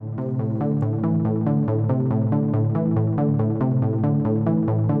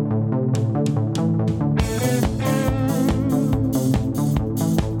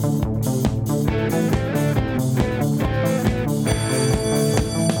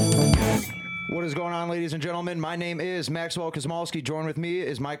What is going on, ladies and gentlemen? My name is Maxwell Kosmalski. Joined with me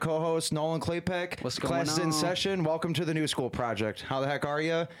is my co-host, Nolan Klapek. What's going Class is on? in session. Welcome to the New School Project. How the heck are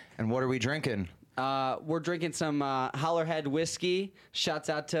you? And what are we drinking? We're drinking some Hollerhead whiskey. Shouts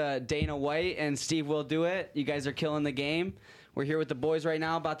out to Dana White and Steve Will Do It. You guys are killing the game. We're here with the boys right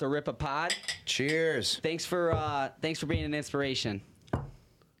now, about to rip a pod. Cheers. Thanks for being an inspiration.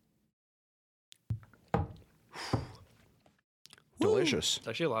 Delicious. It's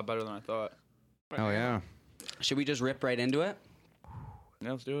actually a lot better than I thought. Oh, yeah. Should we just rip right into it?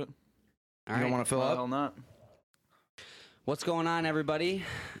 Yeah, let's do it. All You don't right. want to fill Why the up? hell not? What's going on, everybody?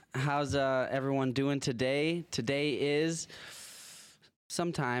 How's everyone doing today? Today is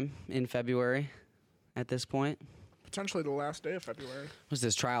sometime in February at this point. Potentially the last day of February. Was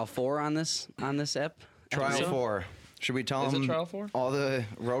this trial 4 on this ep? Trial episode? 4. Should we tell Is them it trial 4? all the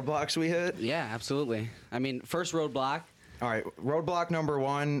roadblocks we hit? Yeah, absolutely. I mean, first roadblock. All right, roadblock number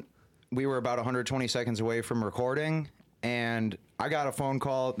 1, we were about 120 seconds away from recording, and I got a phone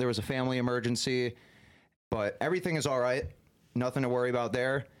call. There was a family emergency, but everything is all right. Nothing to worry about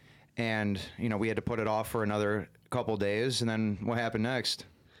there. And, you know, we had to put it off for another couple days, and then what happened next?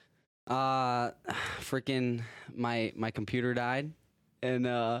 Freaking my computer died. And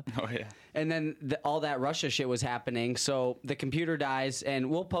Oh, yeah. and then all that Russia shit was happening. So the computer dies, and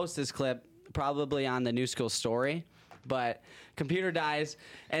we'll post this clip probably on the New School story. But computer dies,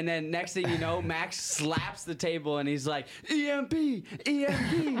 and then next thing you know, Max slaps the table, and he's like, EMP,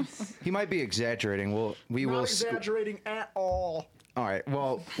 EMP. He might be exaggerating. We Not will exaggerating at all. All right.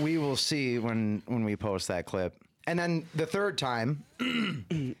 Well, we will see when we post that clip. And then the third time,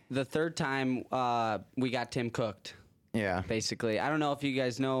 The third time we got Tim cooked, yeah. basically. I don't know if you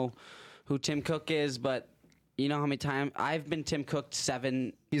guys know who Tim Cook is, but you know how many times I've been Tim Cooked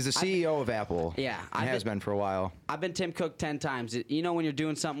 7. He's the CEO of Apple. Yeah, He has been for a while. I've been Tim Cook 10 times. You know when you're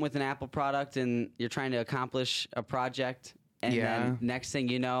doing something with an Apple product and you're trying to accomplish a project, and Yeah. then next thing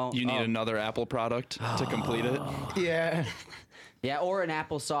you know, You need another Apple product to complete it. Yeah. yeah, or an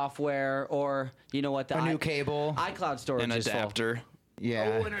Apple software, or you know what, the A new cable. iCloud storage An is full. adapter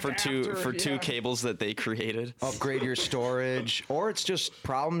Yeah. Oh, an for two adapter, yeah. cables that they created. Upgrade your storage. Or it's just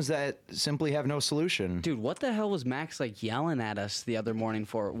problems that simply have no solution. Dude, what the hell was Max like yelling at us the other morning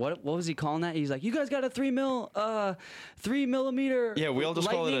for? What was he calling that? He's like, "You guys got a 3 millimeter Yeah, we all just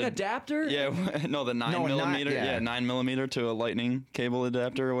call it lightning a adapter." Yeah, no, the 9 No, not- millimeter. yeah. Yeah, 9 millimeter to a lightning cable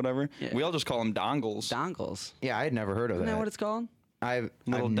adapter or whatever. Yeah. We all just call them dongles. Dongles. Yeah, I had never heard of Isn't that. that what it's called? I've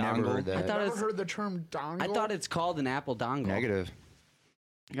Little never dongle. heard that. I thought Never it's- heard the term dongle. I thought it's called an Apple dongle. Negative.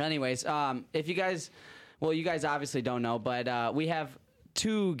 Anyways, if you guys, well, you guys obviously don't know, but we have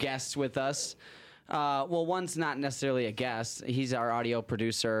 2 guests with us. Well, one's not necessarily a guest. He's our audio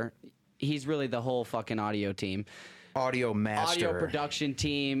producer. He's really the whole fucking audio team. Audio master. Audio production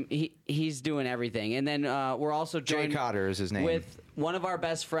team. He's doing everything. And then we're also Jay joined Cotter is his name. with one of our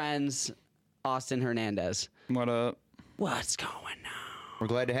best friends, Austen Hernandez. What up? What's going on? We're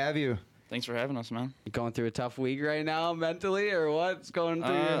glad to have you. Thanks for having us, man. You going through a tough week right now mentally, or what's going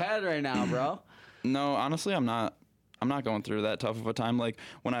through your head right now, bro? No, honestly, I'm not going through that tough of a time. Like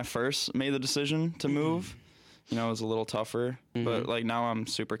when I first made the decision to move, you know, it was a little tougher. But like now I'm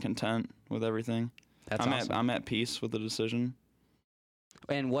super content with everything. That's awesome. I'm at peace with the decision.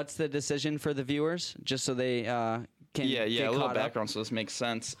 And what's the decision for the viewers, just so they can Yeah, get a little caught up? background so this makes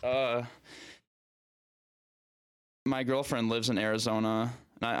sense. My girlfriend lives in Arizona.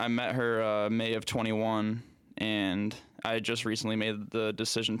 I met her May of 21, and I just recently made the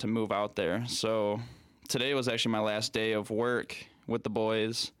decision to move out there. So today was actually my last day of work with the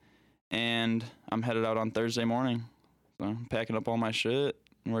boys, and I'm headed out on Thursday morning. So I'm packing up all my shit,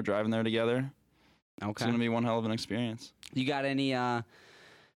 and we're driving there together. It's Okay. gonna be one hell of an experience. You got any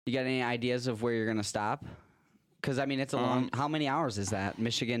ideas of where you're gonna stop? Because I mean, it's a long. How many hours is that?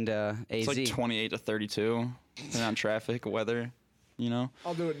 Michigan to AZ. It's like 28 to 32, depending on traffic, weather, you know.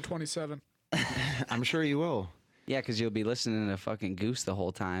 I'll do it in 27. I'm sure you will. Yeah, because you'll be listening to fucking Goose the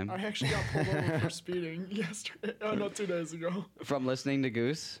whole time I actually got pulled over for speeding yesterday. Oh, no, 2 days ago. from listening to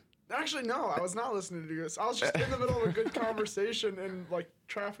Goose. Actually, no, I was not listening to this. I was just in the middle of a good conversation, and like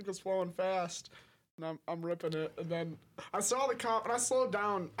traffic was flowing fast, and I'm ripping it. And then I saw the cop, and I slowed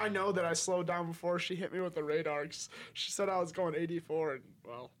down. I know that I slowed down before she hit me with the radar. 'Cause she said I was going 84, and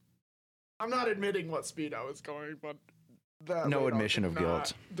well, I'm not admitting what speed I was going, but that No radar admission did of not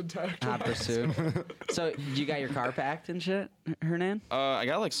guilt. Detect Hot what I was pursuit. doing. So you got your car packed and shit, Hernan? I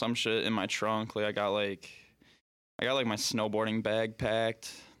got like some shit in my trunk. Like I got like my snowboarding bag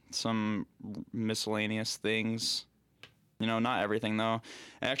packed, some miscellaneous things. You know, not everything though.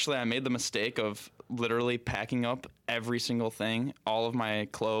 Actually, I made the mistake of literally packing up every single thing, all of my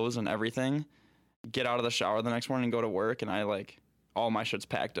clothes and everything, get out of the shower the next morning and go to work, and I like all my shit's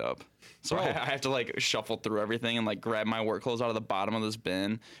packed up. So I have to like shuffle through everything and like grab my work clothes out of the bottom of this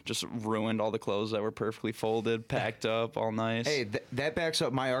bin. Just ruined all the clothes that were perfectly folded, packed up, all nice. Hey, that backs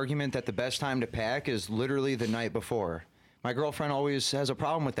up my argument that the best time to pack is literally the night before. My girlfriend always has a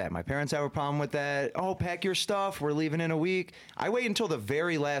problem with that. My parents have a problem with that. Oh, pack your stuff. We're leaving in a week. I wait until the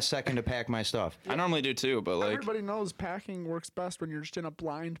very last second to pack my stuff. I normally do too, but like Everybody knows packing works best when you're just in a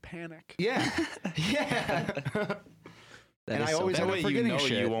blind panic. Yeah. Yeah. And I always that end up way you forgetting know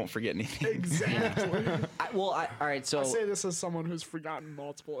shit. you won't forget anything. Exactly. All right. So I say this as someone who's forgotten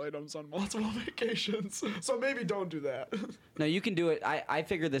multiple items on multiple vacations. So maybe don't do that. no, you can do it. I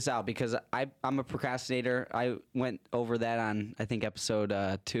figured this out because I'm a procrastinator. I went over that on, I think,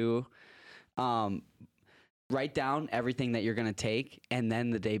 episode 2. Write down everything that you're going to take, and then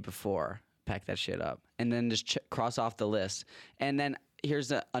the day before, pack that shit up. And then just cross off the list. And then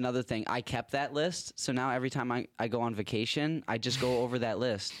here's another thing. I kept that list, so now every time I go on vacation, I just go over that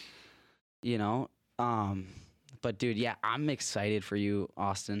list. You know? But, dude, yeah, I'm excited for you,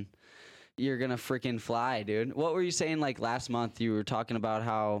 Austen. You're going to freaking fly, dude. What were you saying, like, last month? You were talking about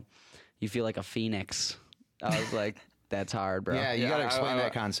how you feel like a phoenix. I was like, that's hard, bro. Yeah, you got to explain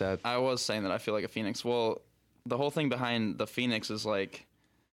that concept. I was saying that I feel like a phoenix. Well, the whole thing behind the phoenix is like,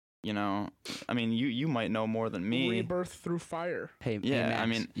 you know, I mean, you might know more than me. Rebirth through fire. Hey, Yeah, Max, I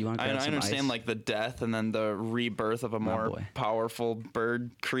mean, you want to I grab some understand ice? like the death and then the rebirth of a more boy. powerful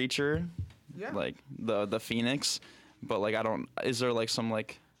bird creature, Yeah. like the phoenix. But like, I don't. Is there like some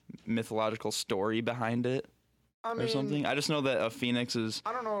like mythological story behind it I mean, or something? I just know that a phoenix is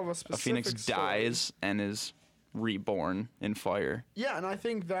I don't know of a specific a phoenix story. dies and is reborn in fire. Yeah, and I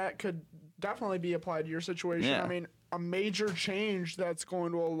think that could definitely be applied to your situation. Yeah. I mean, a major change that's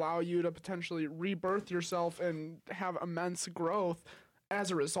going to allow you to potentially rebirth yourself and have immense growth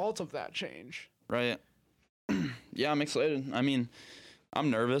as a result of that change. Right. Yeah, I'm excited. I mean, I'm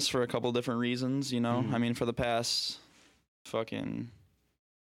nervous for a couple different reasons, you know? I mean, for the past fucking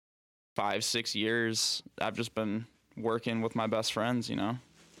 5-6 years, I've just been working with my best friends, you know?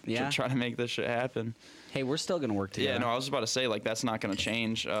 Yeah. To try to make this shit happen. Hey, we're still going to work together. Yeah, no, I was about to say, like, that's not going to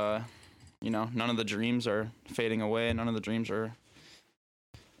change. You know, none of the dreams are fading away. None of the dreams are...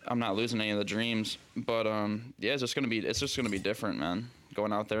 I'm not losing any of the dreams. But, yeah, it's just going to be different, man.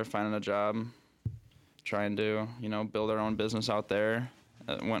 Going out there, finding a job, trying to, you know, build our own business out there.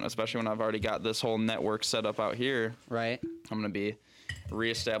 Especially when I've already got this whole network set up out here. Right. I'm going to be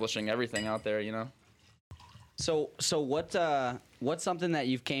reestablishing everything out there, you know? So what's something that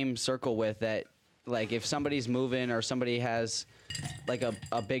you've came circle with that, like, if somebody's moving or somebody has like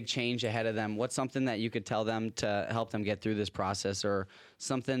a big change ahead of them, what's something that you could tell them to help them get through this process, or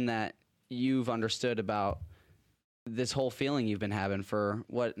something that you've understood about this whole feeling you've been having for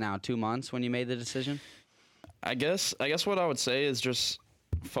what now, 2 months when you made the decision? I guess what I would say is just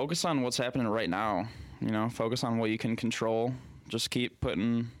focus on what's happening right now. You know, focus on what you can control. Just keep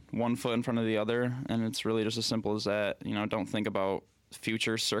putting one foot in front of the other, and it's really just as simple as that. You know, don't think about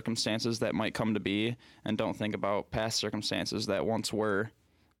future circumstances that might come to be, and don't think about past circumstances that once were,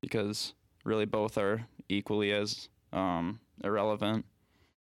 because really both are equally as irrelevant.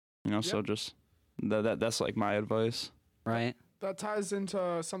 You know, so just that's like my advice. Right. That ties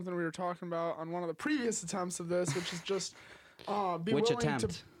into something we were talking about on one of the previous attempts of this, which is just be Which willing attempt?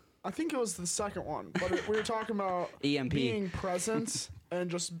 to... I think it was the second one, but we were talking about EMP. being present and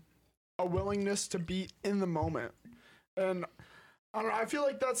just a willingness to be in the moment. And I don't know, I feel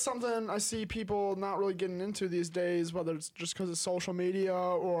like that's something I see people not really getting into these days, whether it's just because of social media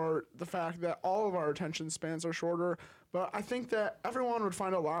or the fact that all of our attention spans are shorter. But I think that everyone would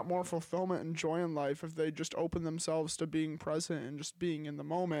find a lot more fulfillment and joy in life if they just open themselves to being present and just being in the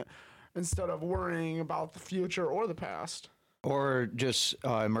moment instead of worrying about the future or the past. Or just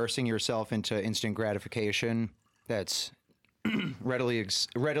immersing yourself into instant gratification that's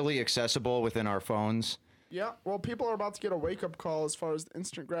readily accessible within our phones. Yeah, well, people are about to get a wake-up call as far as the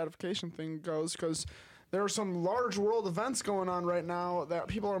instant gratification thing goes, because there are some large world events going on right now that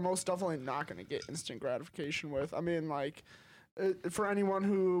people are most definitely not going to get instant gratification with. I mean, like, for anyone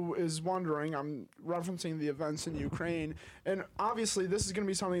who is wondering, I'm referencing the events in Ukraine, and obviously this is going to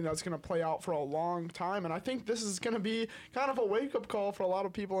be something that's going to play out for a long time, and I think this is going to be kind of a wake-up call for a lot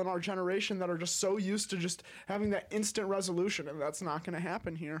of people in our generation that are just so used to just having that instant resolution, and that's not going to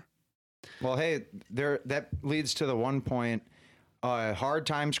happen here. Well, hey, that leads to the one point. Hard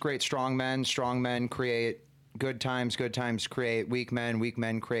times create strong men create good times create weak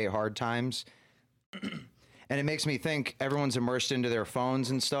men create hard times. And it makes me think everyone's immersed into their phones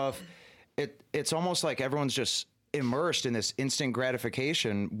and stuff. It's almost like everyone's just immersed in this instant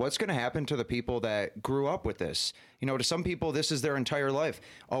gratification, what's going to happen to the people that grew up with this? You know, to some people, this is their entire life.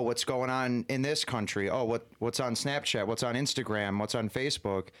 Oh, what's going on in this country? Oh, what's on Snapchat? What's on Instagram? What's on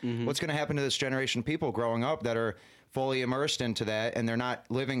Facebook? What's going to happen to this generation of people growing up that are fully immersed into that and they're not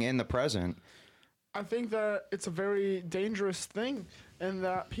living in the present? I think that it's a very dangerous thing, and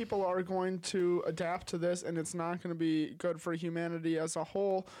that people are going to adapt to this, and it's not going to be good for humanity as a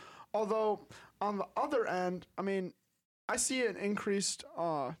whole. Although, on the other end, I mean, I see an increased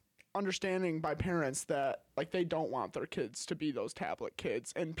understanding by parents that, like, they don't want their kids to be those tablet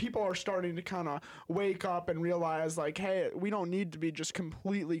kids. And people are starting to kind of wake up and realize, like, hey, we don't need to be just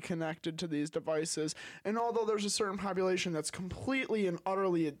completely connected to these devices. And although there's a certain population that's completely and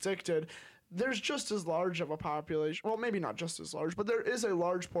utterly addicted, there's just as large of a population, well, maybe not just as large, but there is a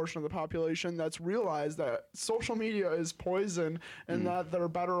large portion of the population that's realized that social media is poison and that they're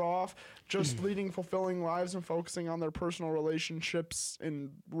better off just leading fulfilling lives and focusing on their personal relationships in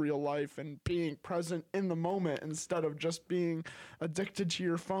real life and being present in the moment instead of just being addicted to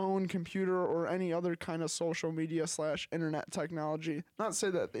your phone, computer, or any other kind of social media / internet technology. Not to say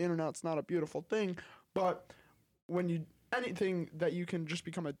that the internet's not a beautiful thing, but when you anything that you can just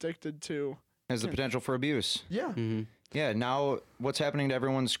become addicted to has the potential for abuse. Yeah. Yeah, now what's happening to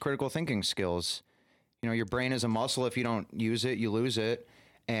everyone's critical thinking skills? You know, your brain is a muscle. If you don't use it, you lose it.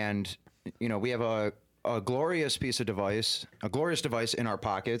 And, you know, we have a glorious piece of device, a glorious device in our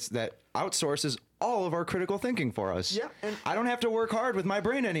pockets that outsources all of our critical thinking for us. Yeah, and I don't have to work hard with my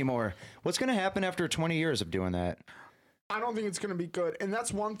brain anymore. What's going to happen after 20 years of doing that? I don't think it's going to be good. And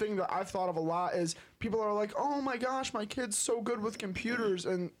that's one thing that I've thought of a lot is people are like, oh my gosh, my kid's so good with computers,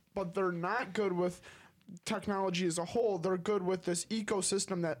 but they're not good with technology as a whole. They're good with this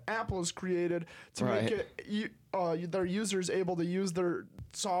ecosystem that Apple has created to make it their users able to use their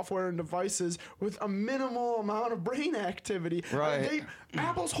software and devices with a minimal amount of brain activity. Right.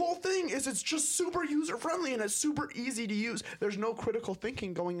 Apple's whole thing is it's just super user friendly and it's super easy to use. There's no critical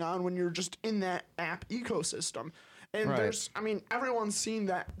thinking going on when you're just in that app ecosystem. And everyone's seen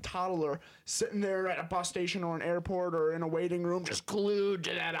that toddler sitting there at a bus station or an airport or in a waiting room just glued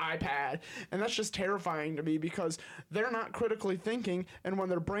to that iPad. And that's just terrifying to me because they're not critically thinking, and when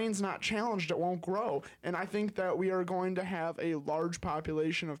their brain's not challenged, it won't grow. And I think that we are going to have a large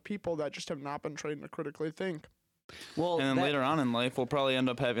population of people that just have not been trained to critically think. Well, and then later on in life, we'll probably end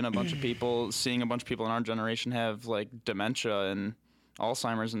up having seeing a bunch of people in our generation have, like, dementia and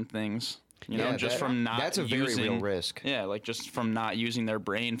Alzheimer's and things. You know, just from not that's a very real risk. Yeah, like just from not using their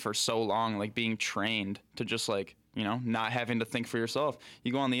brain for so long, like being trained to just like, you know, not having to think for yourself.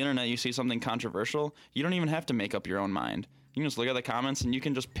 You go on the internet, you see something controversial, you don't even have to make up your own mind. You can just look at the comments and you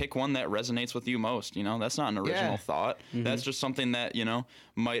can just pick one that resonates with you most. You know, that's not an original thought. That's just something that, you know,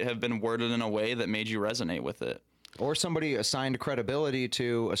 might have been worded in a way that made you resonate with it. Or somebody assigned credibility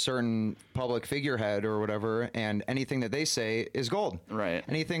to a certain public figurehead or whatever, and anything that they say is gold. Right.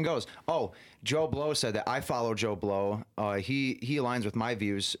 Anything goes. Oh, Joe Blow said that. I follow Joe Blow. He aligns with my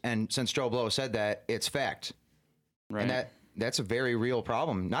views, and since Joe Blow said that, it's fact. Right. And that's a very real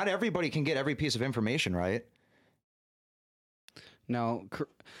problem. Not everybody can get every piece of information right. No.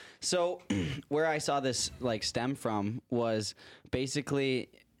 So where I saw this like stem from was basically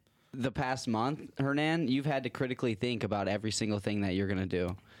the past month, Hernan, you've had to critically think about every single thing that you're going to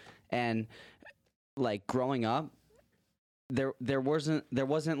do. And like growing up, there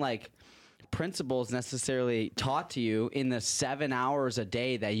wasn't like principles necessarily taught to you in the 7 hours a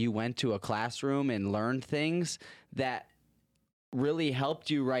day that you went to a classroom and learned things that really helped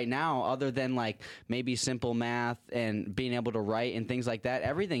you right now, other than like maybe simple math and being able to write and things like that.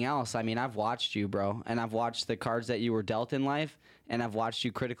 Everything else, I mean, I've watched you, bro, and I've watched the cards that you were dealt in life, and I've watched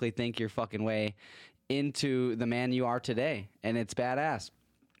you critically think your fucking way into the man you are today, and it's badass.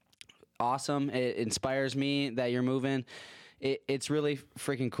 Awesome. It inspires me that you're moving. It's really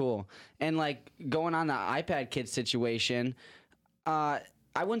freaking cool. And like going on the iPad Kids situation, I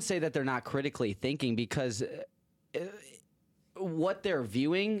wouldn't say that they're not critically thinking, because what they're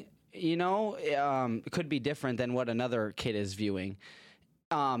viewing, you know, could be different than what another kid is viewing.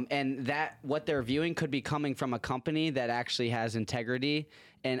 And that what they're viewing could be coming from a company that actually has integrity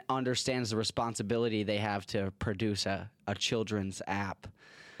and understands the responsibility they have to produce a children's app.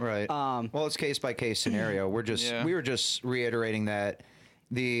 Right. Well, it's case by case scenario. We were just reiterating that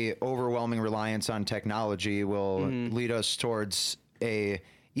the overwhelming reliance on technology will lead us towards a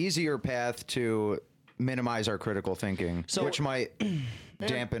easier path to minimize our critical thinking, which might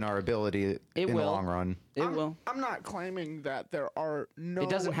dampen our ability in the long run. I'm not claiming that there are no it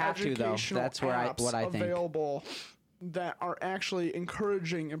doesn't have to, though. That's where what I think available that are actually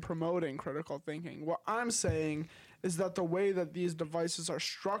encouraging and promoting critical thinking. What I'm saying is that the way that these devices are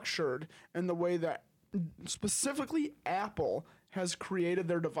structured and the way that specifically Apple has created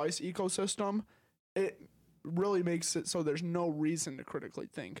their device ecosystem, it really makes it so there's no reason to critically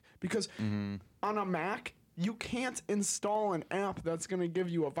think. Because on a Mac, you can't install an app that's going to give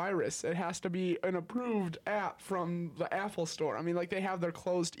you a virus. It has to be an approved app from the Apple Store. I mean, like, they have their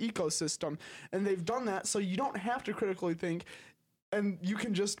closed ecosystem, and they've done that so you don't have to critically think, and you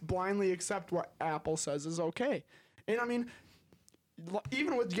can just blindly accept what Apple says is okay. And I mean,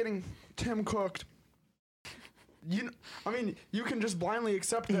 even with getting Tim cooked, you can just blindly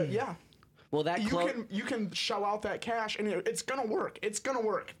accept that, yeah. Well, that you can shell out that cash and it's gonna work. It's gonna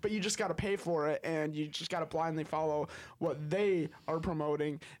work, but you just gotta pay for it, and you just gotta blindly follow what they are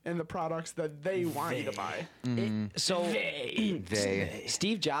promoting and the products that they want you to buy.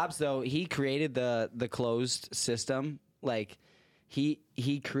 Steve Jobs, though, he created the closed system. Like, he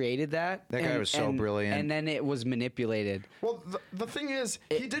created that. That guy was so brilliant. And then it was manipulated. Well, the thing is,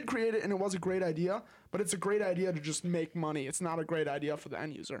 he did create it, and it was a great idea, but it's a great idea to just make money. It's not a great idea for the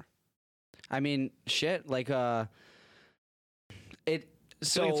end user. I mean, shit, like, I think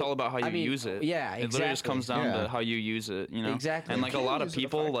it's all about how you use it. Yeah, exactly. It literally just comes down to how you use it, you know? Exactly. And, like, a lot of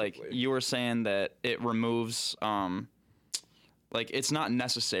people, like, you were saying that it removes, like, it's not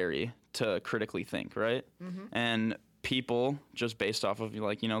necessary to critically think, right? Mm-hmm. And people, just based off of,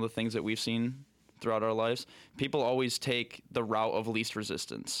 like, you know, the things that we've seen throughout our lives, people always take the route of least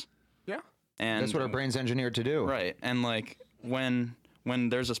resistance. Yeah. And that's what our brain's engineered to do. Right. And, like, when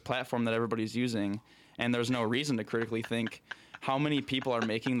there's this platform that everybody's using and there's no reason to critically think, how many people are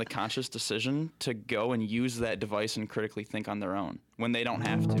making the conscious decision to go and use that device and critically think on their own when they don't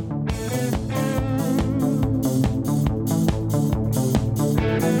have to?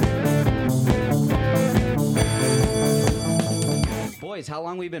 Boys, how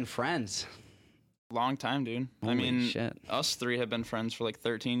long we been friends? Long time, dude. Holy shit. Us three have been friends for like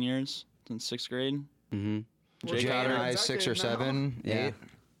 13 years since 6th grade. Mm-hmm. Jay and I, 6 or 7, 8.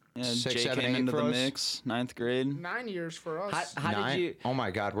 Yeah, 6, Jay 7, came 8 into for the us. mix, 9th grade. 9 years for us. How did you Oh my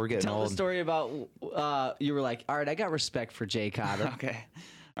God, we're getting tell old. the story about, you were like, all right, I got respect for Jay Cotter. Okay.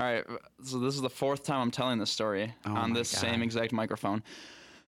 All right. So this is the 4th time I'm telling this story on this same exact microphone.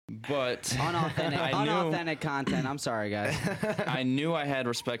 But Unauthentic content. I'm sorry, guys. I knew I had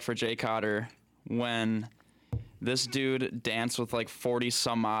respect for Jay Cotter when this dude danced with like 40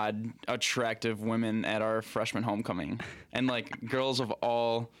 some odd attractive women at our freshman homecoming, and like girls of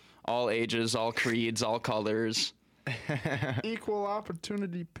all ages, all creeds, all colors. Equal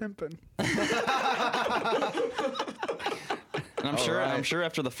opportunity pimping. And I'm sure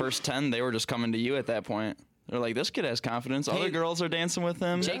after the first 10, they were just coming to you at that point. They're like, this kid has confidence. Other girls are dancing with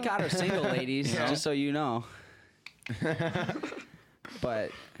him. Jay Cotter's single, ladies, just so you know.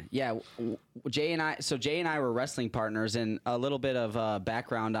 But yeah, Jay and I were wrestling partners, and a little bit of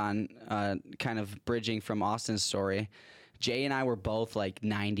background on kind of bridging from Austen's story. Jay and I were both like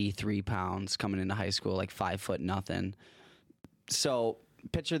 93 pounds coming into high school, like 5 foot nothing. So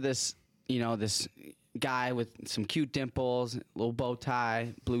picture this, this guy with some cute dimples, little bow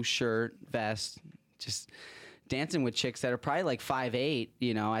tie, blue shirt, vest, just dancing with chicks that are probably like 5'8",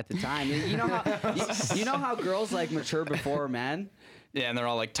 at the time. You know how girls like mature before men? Yeah, and they're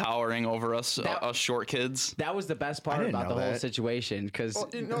all like towering over us, us short kids. That was the best part about the whole situation, because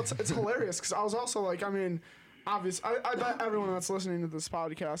it's hilarious. Because I was also like, obviously, I bet everyone that's listening to this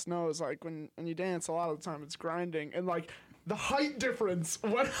podcast knows, like, when you dance, a lot of the time it's grinding, and like the height difference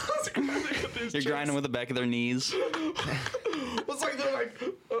when I was grinding with these You're grinding with the back of their knees. It's like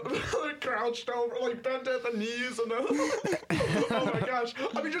they're crouched over, like bent at the knees, and oh my gosh!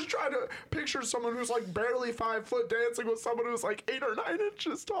 Just try to picture someone who's like barely 5 foot dancing with someone who's like 8 or 9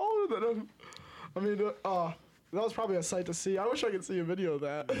 inches taller than him. That was probably a sight to see. I wish I could see a video of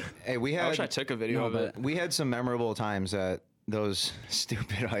that. Hey, I wish I took a video of it. We had some memorable times at those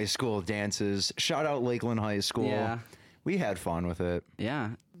stupid high school dances. Shout out Lakeland High School. Yeah. We had fun with it.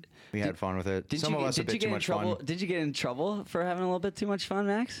 Yeah. We had fun with it. Some of us a bit too much fun. Did you get in trouble for having a little bit too much fun,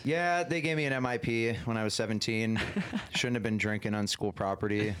 Max? Yeah, they gave me an MIP when I was 17. Shouldn't have been drinking on school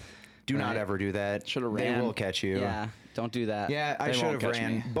property. Do not ever do that. Should have ran. They will catch you. Yeah, don't do that. Yeah, I should have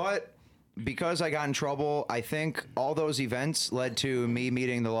ran. Me. But because I got in trouble, I think all those events led to me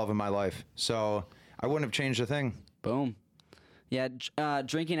meeting the love of my life. So I wouldn't have changed a thing. Boom. Yeah,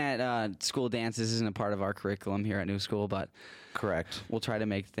 drinking at school dances isn't a part of our curriculum here at New School, but Correct. We'll try to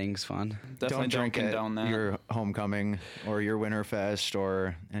make things fun. Definitely Don't drink at down that. your homecoming or your Winterfest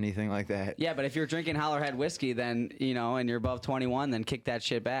or anything like that. Yeah, but if you're drinking Hollerhead whiskey, then, and you're above 21, then kick that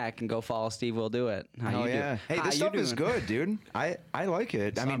shit back and go follow Steve Will Do It. Oh, yeah. Hey, this stuff is good, dude. I like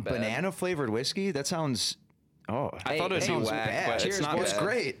it. I mean, not bad. banana-flavored whiskey, that sounds... Oh, I thought it'd be sounds whack, bad. but Cheers, it's not boys. It's bad.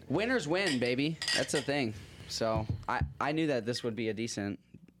 great. Winners win, baby. That's the thing. So I knew that this would be a decent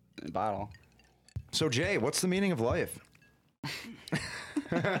bottle. So, Jay, what's the meaning of life?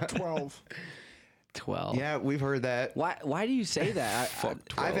 12. 12. Yeah, we've heard that. Why do you say that?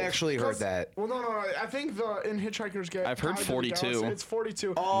 I've actually heard that. Well, no. I think in Hitchhiker's Guide. I've heard to the 42. Galaxy, it's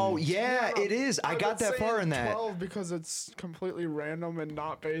 42. Oh, yeah, no, it is. I I've got been that far saying in that. 12 because it's completely random and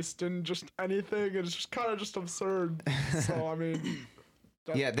not based in just anything. It's just kind of just absurd. So, I mean...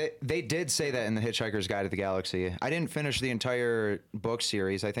 Yeah, they did say that in the Hitchhiker's Guide to the Galaxy. I didn't finish the entire book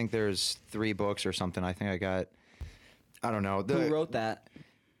series. I think there's 3 books or something. I think I got... I don't know. Who wrote that?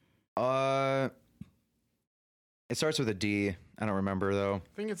 It starts with a D. I don't remember, though.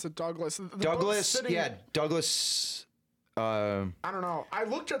 I think it's a Douglas. The book's Douglas, sitting- yeah, Douglas... I don't know. I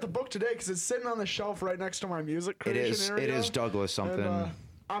looked at the book today because it's sitting on the shelf right next to my music it creation area. is Douglas something. And,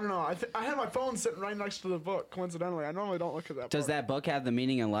 I don't know. I had my phone sitting right next to the book, coincidentally. I normally don't look at that Does book. that book have the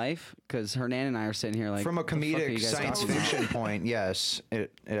meaning of life? Because Hernan and I are sitting here like... From a "What the fuck are you comedic guys science talking about?" fiction point, yes,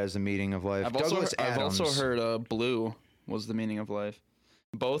 it has the meaning of life. I've Douglas also Adams. heard blue was the meaning of life.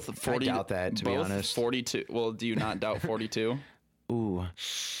 Both 40. doubt that, to be both honest. 42. Well, do you not doubt 42? Ooh,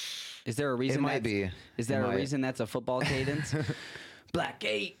 Is there a reason it might that's- be. Is there It a might. reason that's a football cadence? Black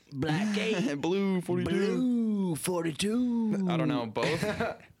 8, Black 8, Blue 42. Blue 42. I don't know.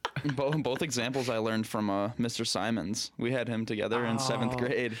 Both examples I learned from Mr. Simons. We had him together in 7th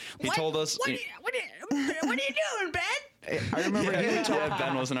grade. He told us. What are you doing, Ben? I remember he would Yeah,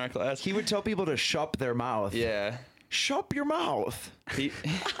 Ben was in our class. He would tell people to shut their mouth. Yeah. Shut your mouth. He,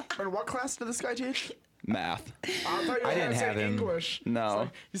 And what class did this guy teach? math. I thought you were I gonna didn't say have him. English. No. It's like,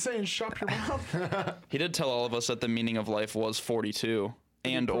 you're saying shut your mouth? He did tell all of us that the meaning of life was 42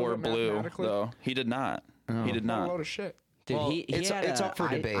 and prove or it blue, mathematically? though. He did not. He did What a not. load of shit. Dude, Well, he it's had up for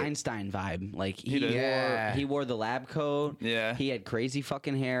debate. Einstein vibe. Like he did. Yeah. wore the lab coat. Yeah. He had crazy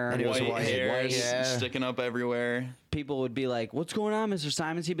fucking hair. And it was White white. hairs Yeah. sticking up everywhere. People would be like, "What's going on, Mr.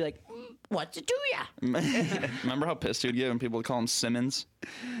 Simons?" He'd be like, "What's it to ya?" Remember how pissed he would get when people would call him Simmons?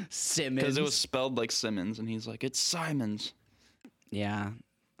 Simmons. Because it was spelled like Simmons, and he's like, it's Simons. Yeah.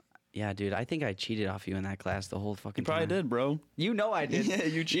 Yeah, dude. I think I cheated off you in that class the whole fucking You probably time. did, bro. You know I did. Yeah,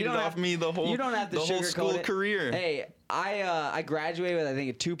 you cheated don't off have- me the whole You don't have to the whole sugarcoat school it. career. Hey, I graduated with I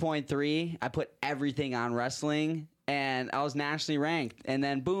think a 2.3. I put everything on wrestling, and I was nationally ranked. And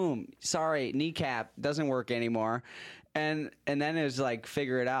then boom, sorry, kneecap doesn't work anymore. And then it was like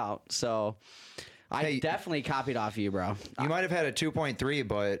figure it out. So I Hey, definitely copied off you, bro. You might have had a 2.3,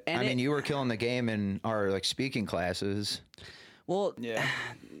 but And I mean, it- you were killing the game in our speaking classes. Well, Yeah.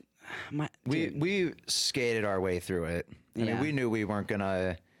 We skated our way through it. I mean, Yeah. we knew we weren't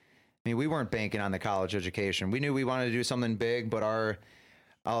gonna. I mean, we weren't banking on the college education. We knew we wanted to do something big, but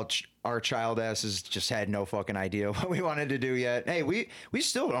our child asses just had no fucking idea what we wanted to do yet. Hey, we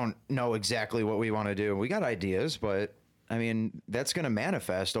still don't know exactly what we want to do. We got ideas, but I mean, that's going to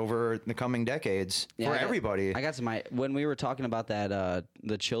manifest over the coming decades for everybody. I got some. When we were talking about that,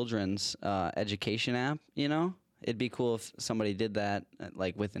 the children's education app, it'd be cool if somebody did that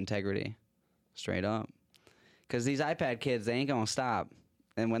like with integrity, straight up. Because these iPad kids, they ain't gonna stop.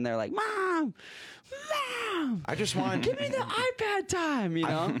 And when they're like, "Mom, I just want give me the iPad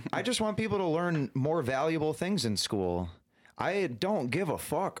time," I just want people to learn more valuable things in school. I don't give a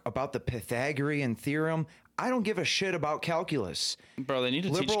fuck about the Pythagorean theorem. I don't give a shit about calculus. Bro, they need to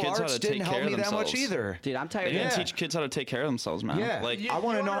teach Liberal kids how arts to didn't take help care me of that themselves. much either. Dude, I'm They tired. need of to teach kids how to take care of themselves, man. Yeah. Like, I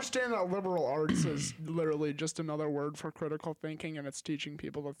wanna you know- understand that liberal arts is literally just another word for critical thinking, and it's teaching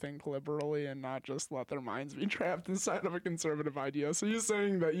people to think liberally and not just let their minds be trapped inside of a conservative idea. So you're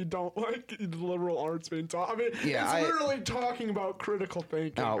saying that you don't like liberal arts being taught? I mean, Yeah, it's literally talking about critical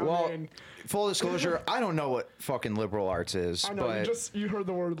thinking. Oh, I well, mean, full disclosure, I don't know what fucking liberal arts is. I know but you heard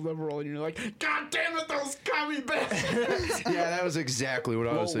the word liberal and you're like, God damn it, those commie bastards! yeah, that was exactly what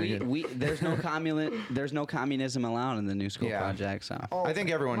I was Well, thinking. there's no communism allowed in the new school Yeah. project. So I think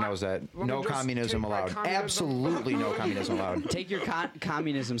everyone knows that. let me No just communism take my allowed. communism- Absolutely no communism allowed. take your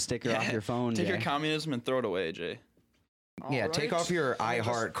communism sticker off your phone. take your Jay. communism and throw it away, Jay. Yeah, take off your I Let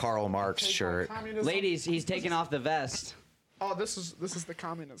me Heart just Karl Marx take my shirt. communism- Ladies, he's taking off the vest. Oh, this is the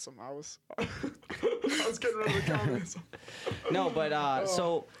communism. I was getting rid of the communism. No, but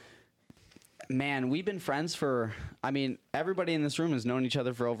so, man, we've been friends for. I mean, everybody in this room has known each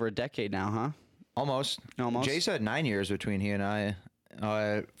other for over a decade now, huh? Almost. Almost. Jay said 9 years between he and I.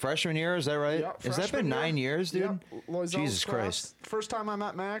 Freshman year, is that right? Yeah, Has that been 9 years, dude? Yep. Loisel's Jesus class. Christ. First time I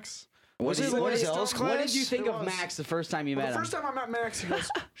met Max. Was it What did- Loisel's class? What did you think It of was. Max the first time you Well, met the him? first time I met Max, he goes,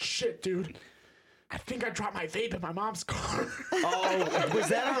 "Shit, dude, I think I dropped my vape in my mom's car." Oh, was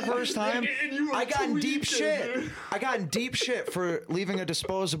that our first time? And you were I got in deep tweaking, shit. dude. I got in deep shit for leaving a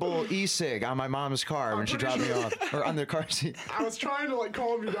disposable e-cig on my mom's car when she pretty dropped me sure- off, or on the car seat. I was trying to like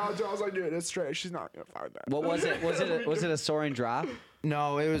calm you down, too. I was like, "Dude, it's straight. She's not gonna find that." What was it? Was it a soaring drop?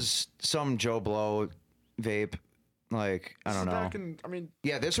 No, it was some Joe Blow vape. Like, I don't know. Back in, I mean,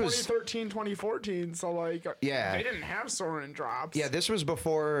 Yeah, this was 2013, 2014. So like, Yeah. they didn't have Soren drops. Yeah, this was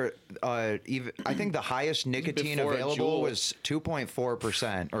before even I think the highest nicotine Before a available Juul. was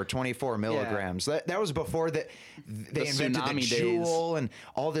 2.4% or 24 milligrams. That was before they invented the tsunami days. Juul and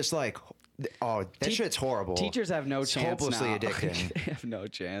all this like that shit's horrible. Teachers have no It's chance hopelessly now. addicting. They have no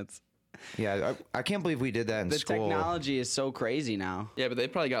chance. Yeah, I can't believe we did that in The school. technology is so crazy now. Yeah, but they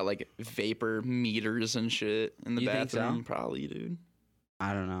probably got like vapor meters and shit in the You think so? bathroom. Probably, dude.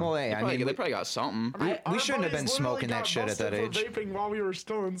 I don't know. Well, hey, I mean, They probably got something. we Our shouldn't have buddies been literally smoking that got shit at that busted age. for vaping while we were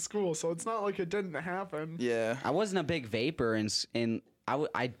still in school, so it's not like it didn't happen. Yeah. I wasn't a big vapor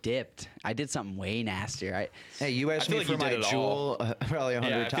I dipped. I did something way nastier. Hey, you asked feel me like for you my did it all. Juul probably 100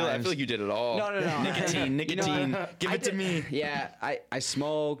 Yeah, I times. feel like you did it all. No. Nicotine, You know, nicotine. Give I it to did- me. Yeah, I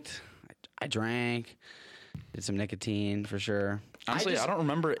smoked. I drank. Did some nicotine for sure. Honestly, I don't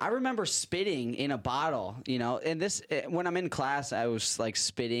remember. I remember spitting in a bottle, and when I'm in class, I was like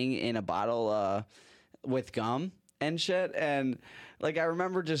spitting in a bottle with gum and shit. And like, I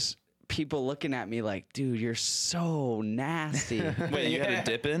remember just people looking at me like, dude, you're so nasty. Wait, you had a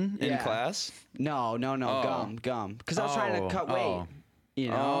dip in Yeah. class? No, gum. Because I was trying to cut weight,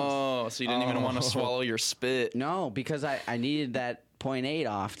 Oh, so you didn't even want to swallow your spit. No, because I needed that 0.8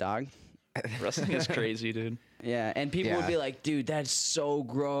 off, dog. Wrestling is crazy, dude. Yeah, and people would Yeah. be like, "Dude, that's so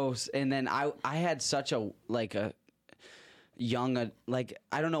gross." And then I had such a young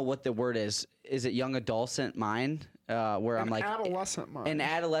I don't know what the word is. Is it young adolescent mind? Where I'm like Adolescent mind. an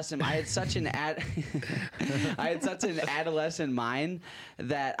adolescent. I had such an I had such an adolescent mind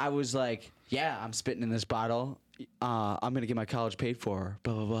that I was like, "Yeah, I'm spitting in this bottle. I'm gonna get my college paid for.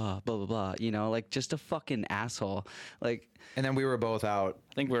 Blah blah blah blah blah blah. Like just a fucking asshole. Like." And then we were both out.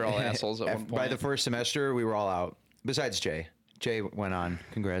 I think we were all assholes at one point. By the first semester, we were all out. Besides Jay. Jay went on.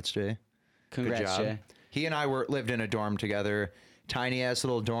 Congrats, Jay. Congrats, Good job. Jay. He and I lived in a dorm together. Tiny ass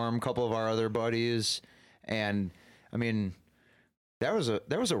little dorm. Couple of our other buddies, and I mean, that was a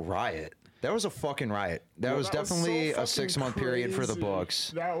riot. That was a fucking riot. That was definitely so a 6-month period for the crazy.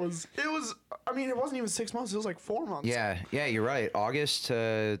 books. It was. I mean, it wasn't even 6 months. It was like 4 months. Yeah, you're right. August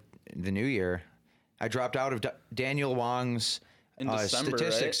to the new year. I dropped out of Daniel Wong's In December,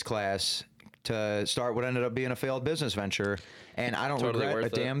 statistics right? class to start what ended up being a failed business venture, and I don't Totally regret a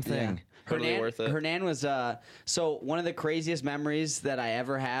worth it. damn thing. Totally worth it. Hernan was so one of the craziest memories that I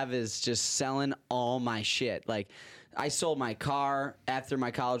ever have is just selling all my shit. Like I sold my car after my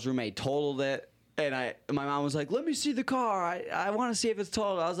college roommate totaled it, and my mom was like, "Let me see the car. I want to see if it's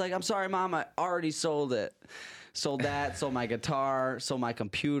totaled." I was like, "I'm sorry, Mom. I already sold it." Sold that. Sold my guitar. Sold my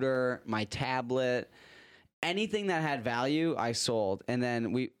computer. My tablet. Anything that had value, I sold. And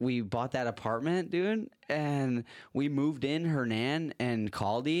then we bought that apartment, dude, and we moved in Hernan and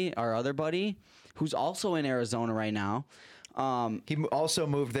Caldy, our other buddy, who's also in Arizona right now. He also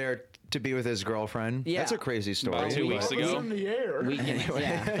moved there to be with his girlfriend. Yeah. That's a crazy story. About 2 What weeks was ago. in the air?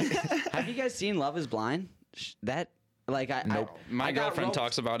 Yeah. Have you guys seen Love is Blind? That, like, My girlfriend roped-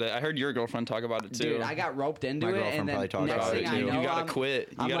 talks about it. I heard your girlfriend talk about it too. Dude, I got roped into My it, girlfriend and then probably talked next about thing it, I too. know, you gotta I'm- quit.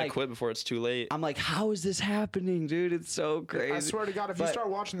 You I'm gotta like- quit before it's too late. I'm like, how is this happening, dude? It's so crazy. I swear to God, if you But- start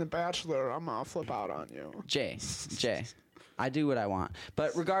watching The Bachelor, I'm gonna flip out on you. Jay, I do what I want.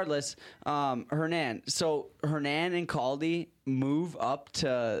 But regardless, Hernan. So Hernan and Caldy move up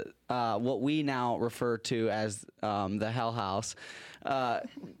to what we now refer to as the Hell House.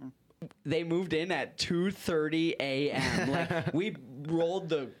 They moved in at 2:30 a.m. Like we rolled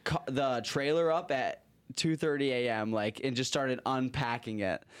the trailer up at 2:30 a.m. like and just started unpacking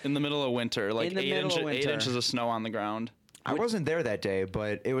it. In the middle of winter, like In the middle of 8 winter. inches of snow on the ground. I wasn't there that day,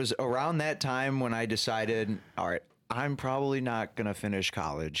 but it was around that time when I decided, all right, I'm probably not going to finish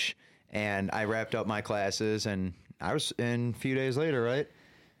college. And I wrapped up my classes, and I was in a few days later, right?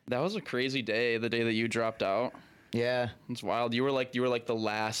 That was a crazy day. The day that you dropped out. Yeah. It's wild. You were like the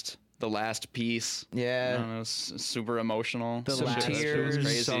last piece. Yeah. I don't know, it was super emotional. The Some last- It was tears,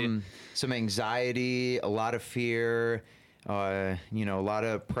 crazy. some anxiety, a lot of fear, a lot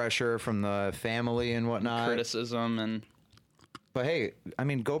of pressure from the family and whatnot. Criticism and But hey, I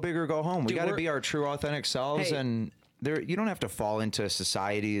mean, go big or go home. We Dude, got to we're- be our true, authentic selves, Hey. and you don't have to fall into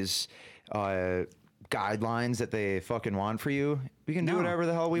society's guidelines that they fucking want for you. We can do No. whatever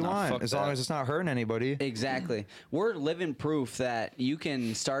the hell we No, want, fuck as long that. as it's not hurting anybody. Exactly. We're living proof that you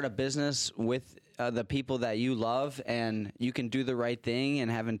can start a business with the people that you love, and you can do the right thing and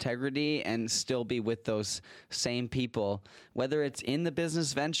have integrity and still be with those same people, whether it's in the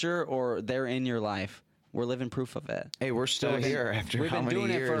business venture or they're in your life. We're living proof of it. Hey, we're still here after We've how been many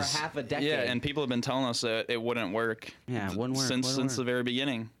doing years? it for half a decade. Yeah, and people have been telling us that it wouldn't work. Yeah, it wouldn't work, since wouldn't the work. very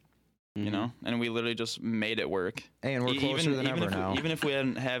beginning. You know, and we literally just made it work. Hey, and we're closer than ever if, now. Even if we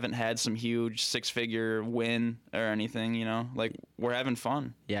haven't had some huge 6-figure win or anything, you know, like we're having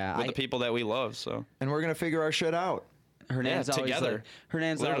fun. Yeah, with the people that we love. So And we're gonna figure our shit out. Hernandez Yeah, always together. like,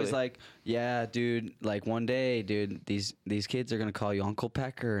 Hernandez always Literally. like, yeah, dude, like one day, dude, these kids are gonna call you Uncle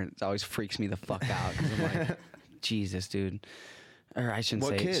Pecker, and it always freaks me the fuck out. 'Cause I'm like, Jesus, dude, or I shouldn't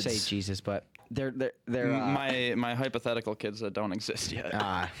What kids? say Jesus, but they're my hypothetical kids that don't exist yet.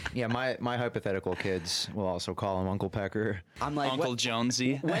 Yeah, my hypothetical kids will also call him Uncle Pecker. I'm like, Uncle what,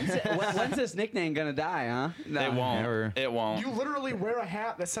 Jonesy. when's this nickname gonna die, huh? No. It won't. Never. It won't. You literally wear a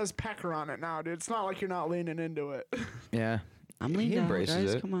hat that says Pecker on it now, dude. It's not like you're not leaning into it. Yeah, I'm he leaning out, embraces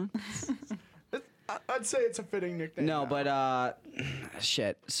guys. it. Come on. I'd say it's a fitting nickname. No, now. but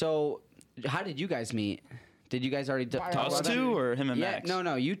shit. So, how did you guys meet? Did you guys already talk Us about Us that? two or him and Yeah, Max?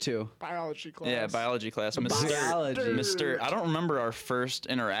 no, you two. Biology class. Yeah, biology class. Biology. Mr. I don't remember our first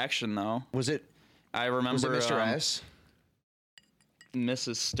interaction though. Was it I remember Mr. S?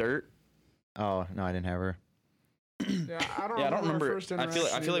 Mrs. Sturt. Oh no, I didn't have her. Yeah, I don't Yeah, I don't our remember. first I feel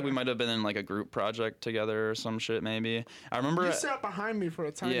like we interaction might have been in like a group project together or some shit maybe. I remember. either. You sat behind me for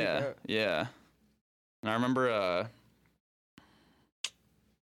a tiny Yeah, bit. yeah. And I remember.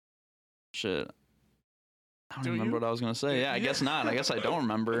 Shit. I don't Do remember you? what I was gonna say. Yeah, I guess not. I guess I don't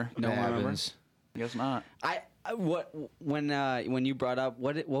remember. No That one remember? happens. I guess not. When you brought up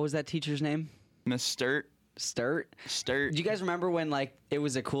what was that teacher's name? Miss Sturt. Sturt. Sturt. Do you guys remember when like it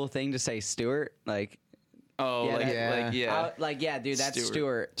was a cool thing to say Stewart? Like, Oh, Yeah, like, that- like yeah. yeah, dude, that's Stewart.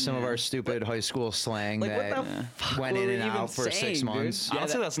 Stewart. Some of our stupid high school slang Like, what that the fuck went were in we and even out for 6 saying, dude? months. Yeah,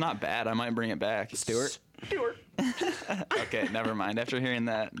 Honestly, that's not bad. I might bring it back. Stewart. Stewart. Okay, never mind. After hearing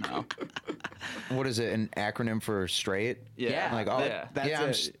that, no. What is it? An acronym for straight? Yeah, Like, oh, yeah.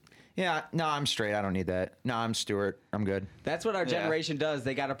 That's yeah, it. no, I'm straight. I don't need that. No, I'm Stuart. I'm good. That's what our Yeah. generation does.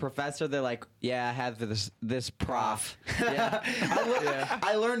 They got a professor. They're like, yeah, I have this prof. Yeah.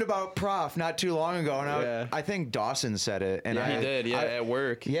 I learned about prof not too long ago, and Yeah. I think Dawson said it. And Yeah, He did, yeah, at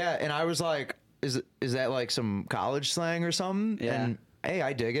work. Yeah, and I was like, is that like some college slang or something? Yeah. And hey,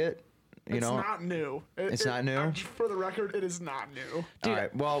 I dig it. You It's know. not new. It's not new? For the record, it is not new. All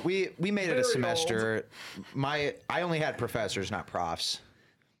right. Well, we made it a Very semester. I only had professors, not profs.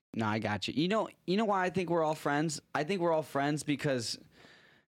 No, I got you. You know why I think we're all friends? I think we're all friends because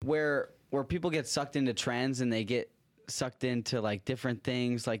where people get sucked into trends and they get sucked into like different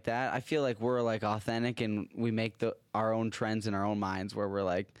things like that. I feel like we're like authentic and we make our own trends in our own minds where we're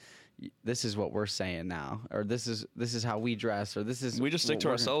like, this is what we're saying now, or this is how we dress, or this is We just stick what to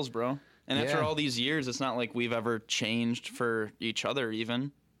we're- ourselves, bro. And after Yeah. all these years, it's not like we've ever changed for each other,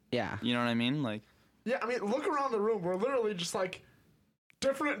 even. Yeah. You know what I mean? Like, Yeah, I mean, look around the room. We're literally just like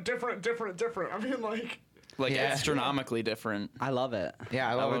different. I mean, like Yeah. astronomically different. I love it. Yeah,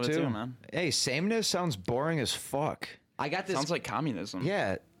 I love, love it it too, too, man. Hey, sameness sounds boring as fuck. I got this. Sounds like communism.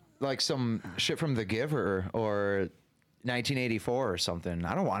 Yeah, like some shit from The Giver or 1984 or something.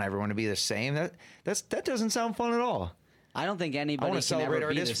 I don't want everyone to be the same. That doesn't sound fun at all. I don't think I anybody want to can celebrate ever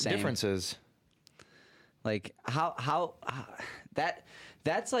our be the same. differences. Like how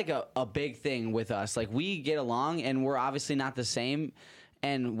that's like a big thing with us. Like we get along and we're obviously not the same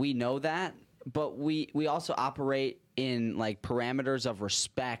and we know that, but we also operate in like parameters of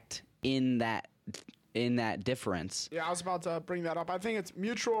respect in that difference. yeah, I was about to bring that up. I think it's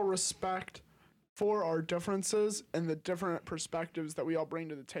mutual respect for our differences and the different perspectives that we all bring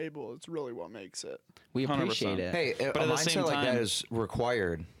to the table. It's really what makes it. We 100%. appreciate it. Hey, But a at the mindset same like that time- is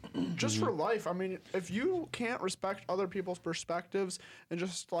required. Just for life. I mean, if you can't respect other people's perspectives and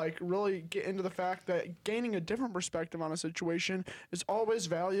just like really get into the fact that gaining a different perspective on a situation is always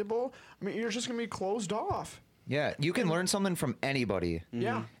valuable, I mean, you're just going to be closed off. Yeah, you can learn something from anybody.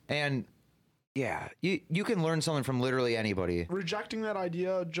 Yeah. And yeah, you can learn something from literally anybody. Rejecting that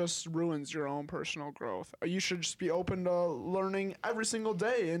idea just ruins your own personal growth. You should just be open to learning every single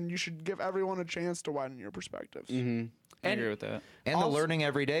day, and you should give everyone a chance to widen your perspectives. I agree with that. And Also- the learning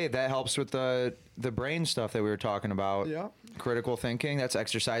every day, that helps with the brain stuff that we were talking about. Yeah. Critical thinking, that's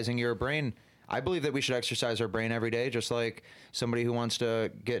exercising your brain. I believe that we should exercise our brain every day, just like somebody who wants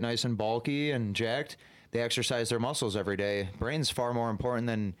to get nice and bulky and jacked, they exercise their muscles every day. Brain's far more important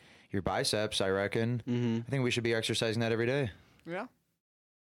than your biceps, I reckon. I think we should be exercising that every day. Yeah.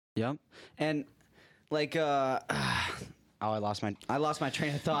 Yep. And like I lost my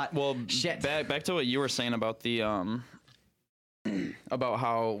train of thought. Well, shit. Back to what you were saying about the about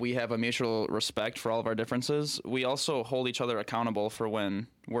how we have a mutual respect for all of our differences. We also hold each other accountable for when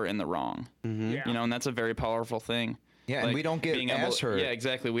we're in the wrong. Yeah. You know, and that's a very powerful thing. Yeah, and we don't get ass hurt. Yeah,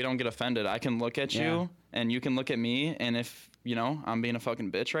 exactly. We don't get offended. I can look at you, and you can look at me, and if I'm being a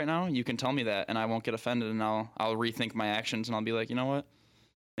fucking bitch right now, you can tell me that, and I won't get offended, and I'll rethink my actions, and I'll be like, you know what?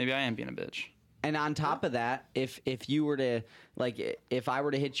 Maybe I am being a bitch. And on top of that, if you were to if I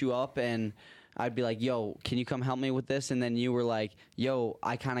were to hit you up and I'd be like, yo, can you come help me with this? And then you were like, yo,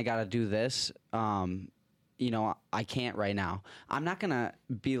 I kind of got to do this. I can't right now. I'm not going to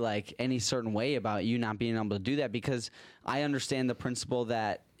be like any certain way about you not being able to do that, because I understand the principle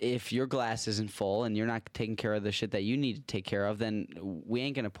that if your glass isn't full and you're not taking care of the shit that you need to take care of, then we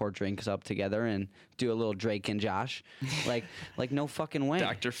ain't going to pour drinks up together and do a little Drake and Josh. like no fucking way.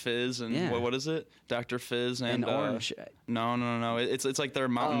 Dr. Fizz and what is it? Dr. Fizz and Orange. No. It's like their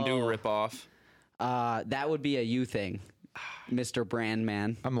Mountain Dew ripoff. That would be a you thing, Mr.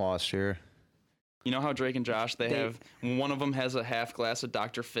 Brandman. I'm lost here. You know how Drake and Josh, they have, one of them has a half glass of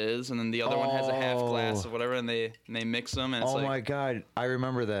Dr. Fizz, and then the other one has a half glass of whatever, and they mix them. And it's my God, I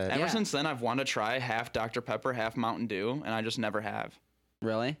remember that. Ever since then, I've wanted to try half Dr. Pepper, half Mountain Dew, and I just never have.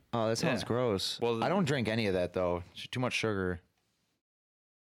 Really? Oh, that sounds gross. Well, I don't drink any of that, though. It's too much sugar.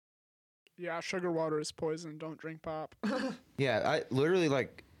 Yeah, sugar water is poison. Don't drink pop. Yeah, I literally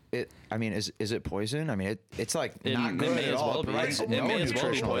like it. I mean, is it poison? I mean, it's like not good may at as all. well It be. provides It no may as well be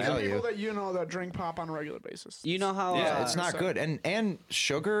nutritional poison. value. People that you know that drink pop on a regular basis. You know how? It's not good, and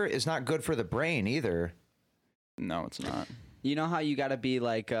sugar is not good for the brain either. No, it's not. You know how you got to be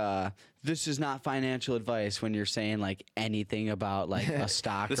like, this is not financial advice when you're saying like anything about like a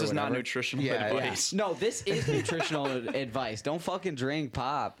stock. This or is not whatever. nutritional Yeah, advice. No, this is nutritional advice. Don't fucking drink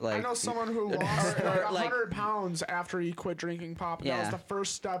pop. Like, I know someone who lost Or, 100 pounds after he quit drinking pop. And that Yeah. was the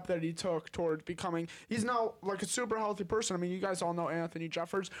first step that he took toward becoming. He's now like a super healthy person. I mean, you guys all know Anthony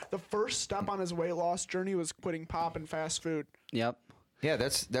Jeffords. The first step on his weight loss journey was quitting pop and fast food. Yep. Yeah,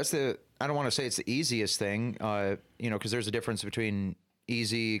 that's the. I don't want to say it's the easiest thing, because there's a difference between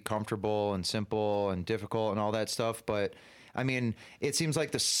easy, comfortable, and simple, and difficult, and all that stuff. But I mean, it seems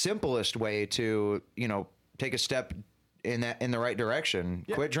like the simplest way to take a step in the right direction.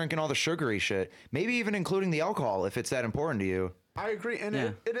 Yeah. Quit drinking all the sugary shit. Maybe even including the alcohol if it's that important to you. I agree, and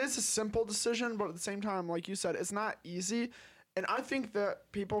it is a simple decision, but at the same time, like you said, it's not easy. And I think that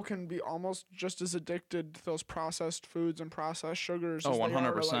people can be almost just as addicted to those processed foods and processed sugars as 100%. they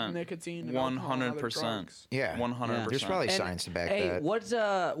are to, like, nicotine and alcohol and other 100%. drugs. Yeah, 100%. There's probably And, science to back hey, that.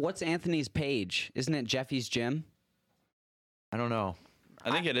 what's Anthony's page? Isn't it Jeffy's Gym? I don't know. I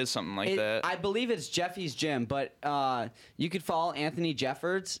think it is something like that. I believe it's Jeffy's Gym, but you could follow Anthony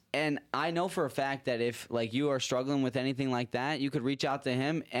Jeffords, and I know for a fact that if like you are struggling with anything like that, you could reach out to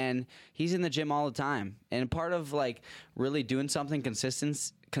him, and he's in the gym all the time. And part of like really doing something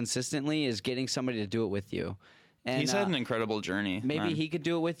consistently is getting somebody to do it with you. And, He's had an incredible journey. Maybe he could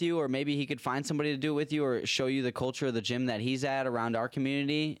do it with you, or maybe he could find somebody to do it with you, or show you the culture of the gym that he's at around our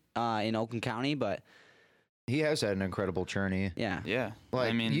community in Oakland County. But He has had an incredible journey. yeah, Yeah. Like,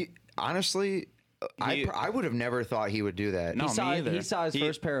 I mean, honestly, I would have never thought he would do that. No, he saw me either. he saw his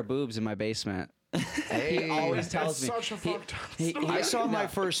first pair of boobs in my basement. Hey, He always tells That's me. such a fucked up he- story. I saw my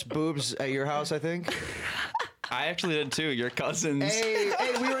first boobs at your house, I think. I actually did too. Your cousins. hey,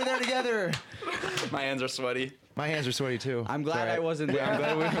 we were there together. My hands are sweaty. My hands are sweaty too. I'm glad It's I all right. wasn't there. I'm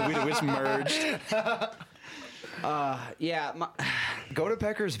glad we just merged. Yeah, Go to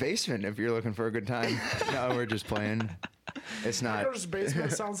Pecker's basement if you're looking for a good time. No, we're just playing. It's not. Pecker's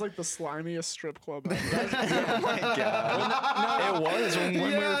basement sounds like the slimiest strip club ever. Oh my god. It was when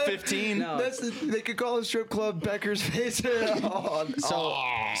we were 15. No. They could call a strip club Pecker's basement.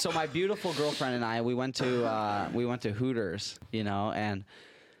 So my beautiful girlfriend and I, we went to Hooters, and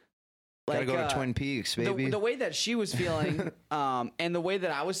Gotta go to Twin Peaks, baby. the way that she was feeling, and the way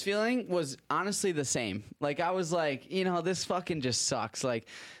that I was feeling was honestly the same. Like I was like, this fucking just sucks. Like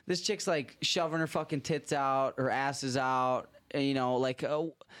this chick's like shoving her fucking tits out, her ass is out, like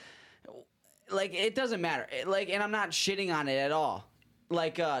it doesn't matter. And I'm not shitting on it at all.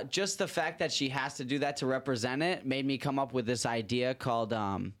 Like just the fact that she has to do that to represent it made me come up with this idea called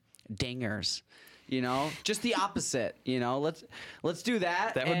dingers. You know, just the opposite. You know, let's do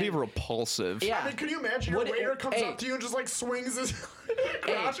that. That would be repulsive. Yeah. I mean, can you imagine your waiter comes up to you and just like swings his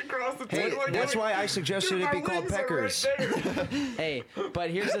crotch across the Hey, table? Like, that's like, why I suggested dude, it be my called wings are peckers. Right there. Hey, but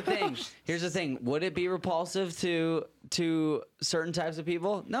here's the thing. Here's the thing. Would it be repulsive to certain types of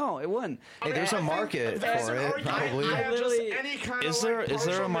people? No, it wouldn't. Hey, there's a market for it, probably. literally- Any kind Is of there- like is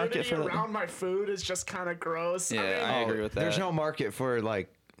there a partial market nudity for that? around my food is just kind of gross. Yeah, I agree with that. There's no market for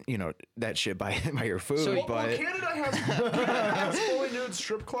like, you know, that shit by your food, So- Well, but Canada has fully nude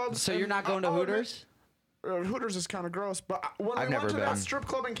strip clubs. So you're not going to I'll admit, Hooters? Hooters is kind of gross, but when I've we never went to been. that strip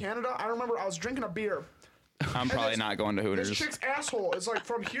club in Canada, I remember I was drinking a beer. I'm probably this- not going to This Hooters. chick's asshole is like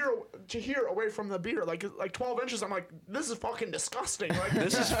from here to here away from the beer, like 12 inches. I'm like, this is fucking disgusting. Like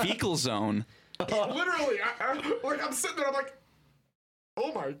This is fecal zone. literally, like I'm sitting there, I'm like,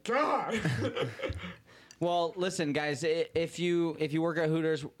 oh my god. Well, listen, guys. If you work at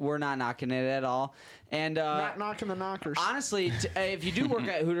Hooters, we're not knocking it at all. And Not knocking the knockers. honestly, if you do work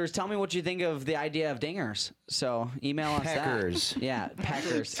at Hooters, tell me what you think of the idea of dingers. So email us Peckers. that. Yeah,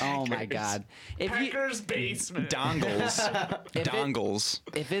 peckers. Oh my God. If you Pecker's basement. Dongles. Dongles.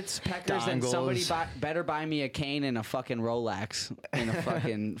 if it's peckers, then somebody Dongles. better buy me a cane and a fucking Rolex and a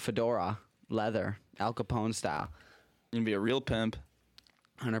fucking fedora, leather, Al Capone style. You can be a real pimp.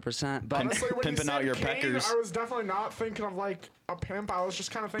 100%. But Honestly, when Pimping you out said your cane, peckers. I was definitely not thinking of like a pimp. I was just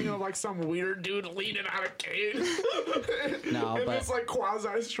kind of thinking of like some weird dude leaning on a cane. No, in but- this like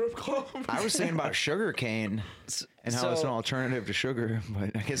quasi strip club. I was thinking about sugar cane and how it's an so- alternative to sugar,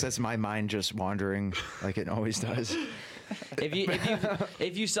 but I guess that's my mind just wandering like it always does.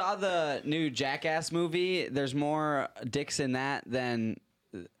 if you saw the new Jackass movie, there's more dicks in that than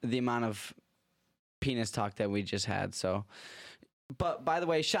the amount of penis talk that we just had. So, but by the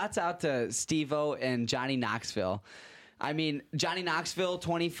way, shouts out to Steve-O and Johnny Knoxville. I mean, Johnny Knoxville,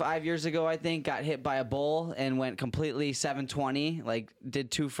 25 years ago, I think, got hit by a bull and went completely 720, like did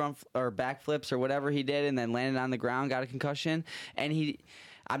 2 front or back flips or whatever he did, and then landed on the ground, got a concussion. And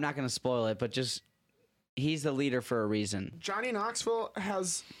I'm not going to spoil it, but just he's the leader for a reason. Johnny Knoxville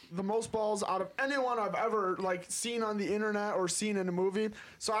has the most balls out of anyone I've ever like seen on the internet or seen in a movie.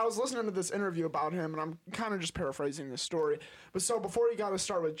 So I was listening to this interview about him, and I'm kind of just paraphrasing this story. But so before he got to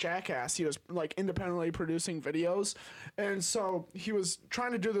start with Jackass, he was like independently producing videos, and so he was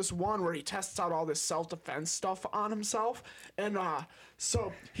trying to do this one where he tests out all this self-defense stuff on himself, and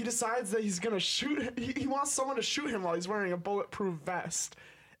so he decides that he's gonna shoot. He wants someone to shoot him while he's wearing a bulletproof vest.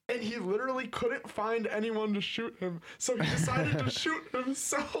 And he literally couldn't find anyone to shoot him. So he decided to shoot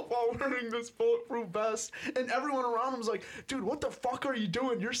himself while wearing this bulletproof vest. And everyone around him was like, dude, what the fuck are you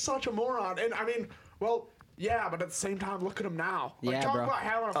doing? You're such a moron. And I mean, well, yeah, but at the same time, look at him now. Like, Yeah, talk bro. about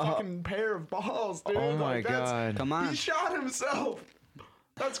having a fucking pair of balls, dude. Oh my Like, that's- God. Come on. He shot himself.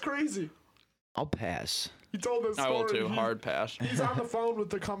 That's crazy. I'll pass. He told this I story. will too. He- Hard pass. He's on the phone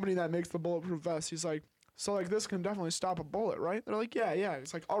with the company that makes the bulletproof vest. He's like, so like this can definitely stop a bullet, right? They're like, yeah, yeah.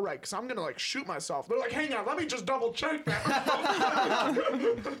 It's like, all right, because I'm gonna like shoot myself. They're like, hang on, let me just double check that.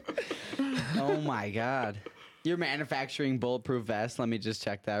 Oh my God. You're manufacturing bulletproof vests. Let me just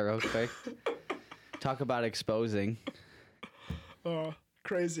check that real quick. Talk about exposing.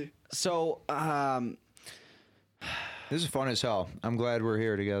 Crazy. So, This is fun as hell. I'm glad we're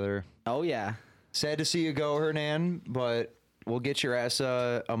here together. oh yeah. Sad to see you go, Hernan, but we'll get your ass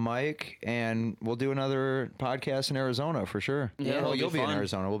a mic and we'll do another podcast in Arizona for sure. Yeah, well, it'll you'll be be in fun.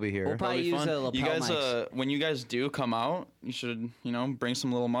 Arizona. We'll be here. We'll probably That'll be use fun. the lapel You guys, mics. when you guys do come out, you should, bring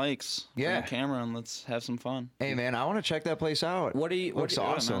some little mics, Yeah. bring a camera, and let's have some fun. Hey man, I want to check that place out. What are you? Looks what,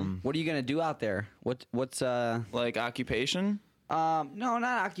 awesome. What are you gonna do out there? What's Like occupation. no,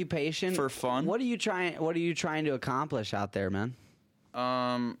 not occupation. For fun? What are you trying to accomplish out there, man?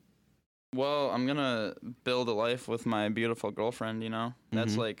 Well, I'm gonna build a life with my beautiful girlfriend.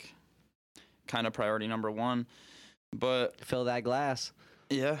 That's like kind of priority number one. But Fill that glass.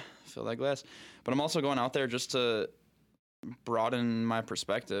 yeah, fill that glass. But I'm also going out there just to broaden my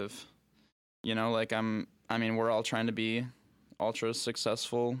perspective. We're all trying to be ultra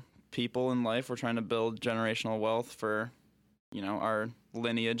successful people in life. We're trying to build generational wealth for, our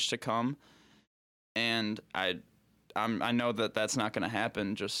lineage to come. And I know that that's not going to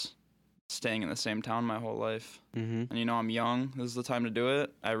happen just staying in the same town my whole life. Mm-hmm. And I'm young. This is the time to do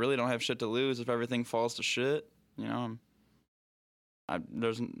it. I really don't have shit to lose if everything falls to shit.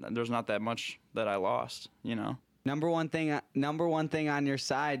 There's not that much that I lost. Number one thing on your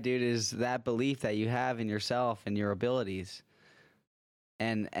side, dude, is that belief that you have in yourself and your abilities.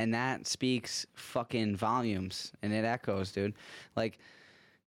 And that speaks fucking volumes, and it echoes, dude. Like,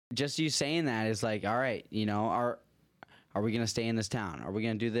 just you saying that is like, all right, Are we going to stay in this town? Are we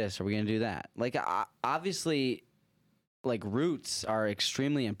going to do this? Are we going to do that? Like, obviously, like, roots are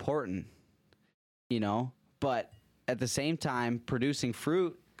extremely important, you know, but at the same time, producing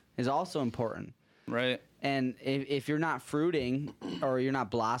fruit is also important. Right. And if you're not fruiting or you're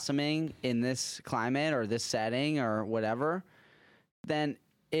not blossoming in this climate or this setting or whatever, then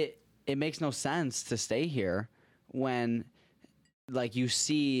it makes no sense to stay here when, like, you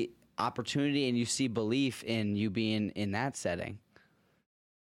see opportunity and you see belief in you being in that setting.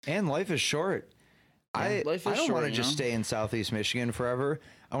 And life is short. Yeah, life is I don't short, want to just know? stay in Southeast Michigan forever.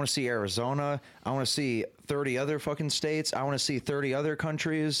 I want to see Arizona. I want to see 30 other fucking states. I want to see 30 other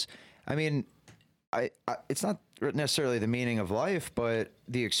countries. I mean, I it's not necessarily the meaning of life, but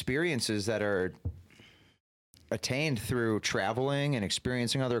the experiences that are attained through traveling and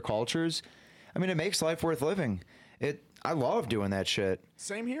experiencing other cultures. I mean, it makes life worth living. I love doing that shit.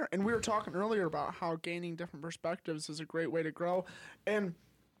 Same here. And we were talking earlier about how gaining different perspectives is a great way to grow. And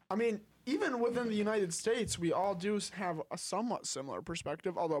I mean, even within the United States, we all do have a somewhat similar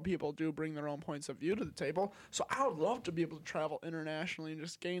perspective, although people do bring their own points of view to the table. So I would love to be able to travel internationally and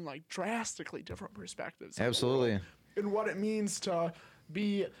just gain like drastically different perspectives. Absolutely. And what it means to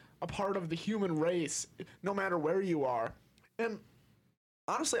be a part of the human race, no matter where you are. And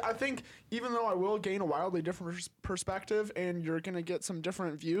honestly, I think even though I will gain a wildly different perspective and you're going to get some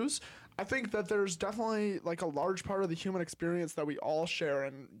different views, I think that there's definitely like a large part of the human experience that we all share,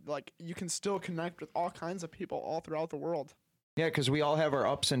 and like you can still connect with all kinds of people all throughout the world. Yeah, because we all have our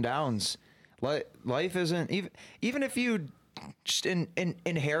ups and downs. Life isn't even if you just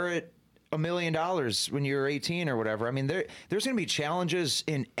inherit $1 million when you're 18 or whatever. I mean, there's going to be challenges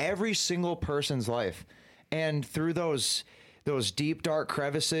in every single person's life, and through those deep dark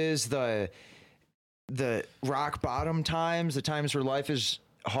crevices, the rock bottom times, the times where life is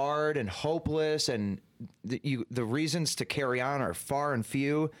hard and hopeless, and the reasons to carry on are far and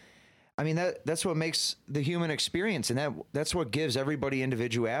few. I mean, that's what makes the human experience, and that's what gives everybody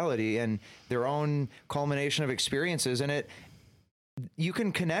individuality and their own culmination of experiences. And you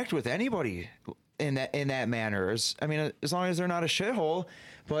can connect with anybody in that manner. As long as they're not a shithole,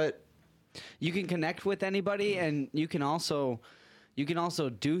 but you can connect with anybody, and you can also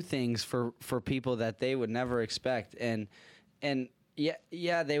do things for people that they would never expect, and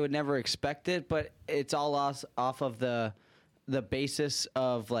yeah, they would never expect it, but it's all off of the basis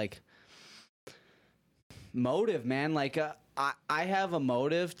of like motive, man. Like I have a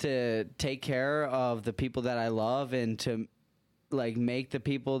motive to take care of the people that I love and to like make the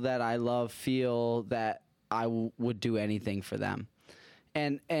people that I love feel that I would do anything for them.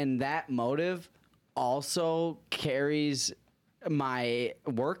 And that motive also carries my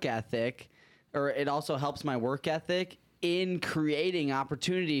work ethic, or it also helps my work ethic in creating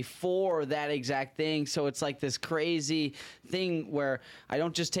opportunity for that exact thing. So it's like this crazy thing where I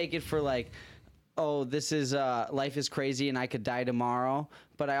don't just take it for like, oh, this is life is crazy and I could die tomorrow,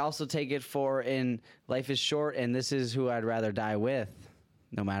 but I also take it for in life is short and this is who I'd rather die with,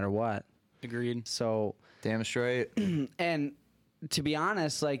 no matter what. Agreed. So damn straight. And to be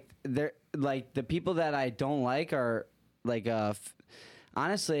honest, like the people that I don't like are like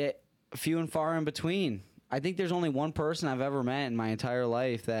honestly few and far in between. I think there's only one person I've ever met in my entire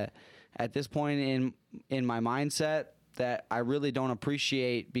life that at this point in my mindset that I really don't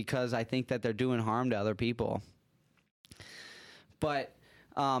appreciate because I think that they're doing harm to other people. But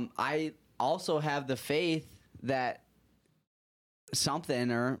I also have the faith that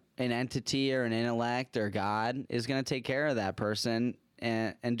something or an entity or an intellect or God is going to take care of that person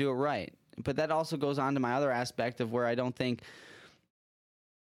and do it right. But that also goes on to my other aspect of where I don't think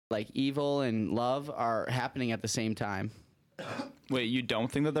like evil and love are happening at the same time. Wait, you don't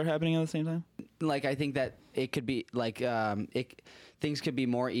think that they're happening at the same time? Like I think that it could be like things could be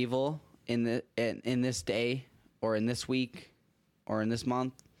more evil in this day or in this week or in this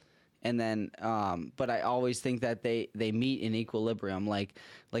month, and then but I always think that they meet in equilibrium, like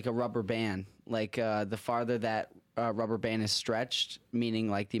a rubber band. Like the farther that rubber band is stretched, meaning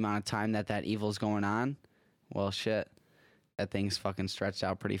like the amount of time that evil is going on, well, shit, that thing's fucking stretched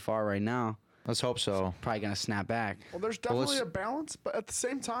out pretty far right now. Let's hope so. Probably gonna snap back. Well, there's definitely a balance, but at the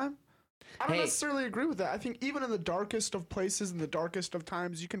same time, I don't necessarily agree with that. I think even in the darkest of places, in the darkest of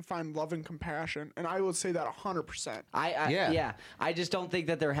times, you can find love and compassion, and I would say that 100%. Yeah. I just don't think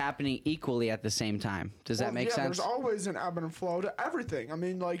that they're happening equally at the same time. Does that make sense? There's always an ebb and flow to everything. I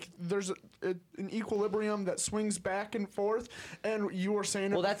mean, like there's an equilibrium that swings back and forth, and you were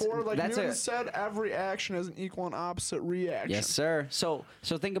saying it before. Like Newton said, every action has an equal and opposite reaction. Yes, sir. So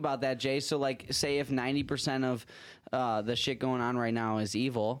think about that, Jay. So like, say if 90% of the shit going on right now is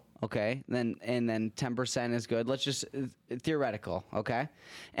evil, Okay, then 10% is good. Let's just theoretical, okay?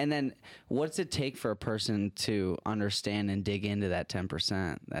 And then what's it take for a person to understand and dig into that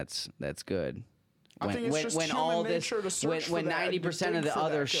 10%? That's good. I think it's just human nature to search for when that and 90% of dig the for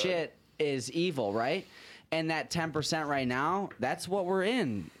other that good. shit is evil, right? And that 10% right now, that's what we're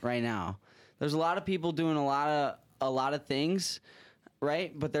in right now. There's a lot of people doing a lot of things,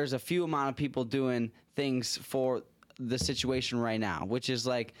 right? But there's a few amount of people doing things for the situation right now, which is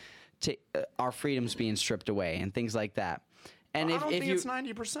like our freedoms being stripped away and things like that. And I if don't think you, it's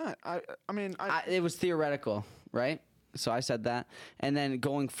 90%. I mean, it was theoretical, right? So I said that. And then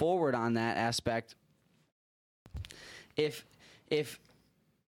going forward on that aspect, if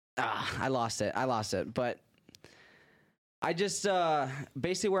I lost it. But I just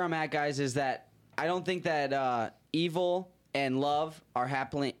basically where I'm at, guys, is that I don't think that evil and love are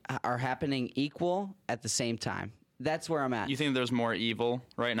happening equal at the same time. That's where I'm at. You think there's more evil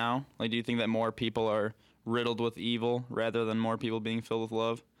right now? Like, do you think that more people are riddled with evil rather than more people being filled with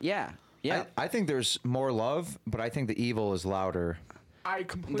love? Yeah. I think there's more love, but I think the evil is louder. I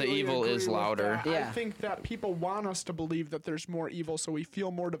completely The evil agree is with louder. that. Yeah. I think that people want us to believe that there's more evil, so we feel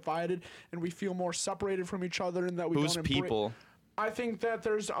more divided and we feel more separated from each other, and that we Who's don't people? I think that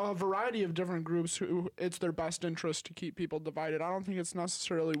there's a variety of different groups who it's their best interest to keep people divided. I don't think it's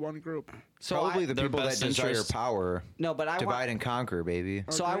necessarily one group. So Probably I- the Their people that best desire interest- power. No, but I divide want, and conquer, baby.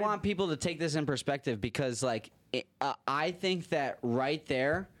 So I Agreed. want people to take this in perspective because, like, I think that right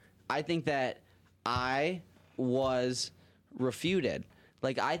there, I think that I was refuted.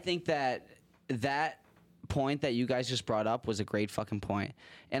 Like, I think that point that you guys just brought up was a great fucking point.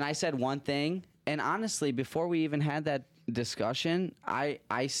 And I said one thing, and honestly, before we even had that discussion, I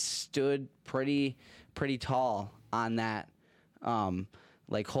stood pretty tall on that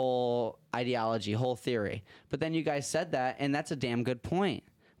like whole ideology, whole theory. But then you guys said that, and that's a damn good point.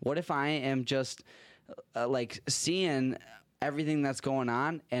 What if I am just like seeing everything that's going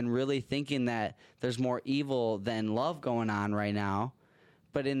on and really thinking that there's more evil than love going on right now,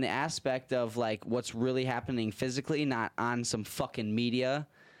 but in the aspect of like what's really happening physically, not on some fucking media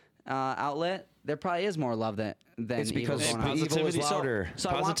outlet, there probably is more love than It's evil because going on. the evil is Positivity- louder. So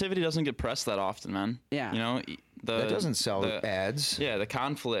I want- Positivity doesn't get pressed that often, man. Yeah. You know, That doesn't sell ads. Yeah, the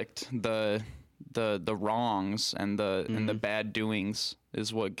conflict, the wrongs and the Mm-hmm. bad doings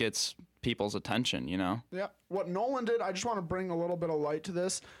is what gets people's attention, you know? Yeah. What Nolan did, I just want to bring a little bit of light to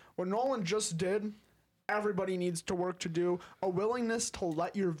this. What Nolan just did, everybody needs to work to do. A willingness to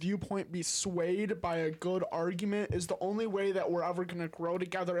let your viewpoint be swayed by a good argument is the only way that we're ever going to grow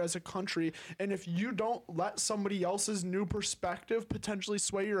together as a country. And if you don't let somebody else's new perspective potentially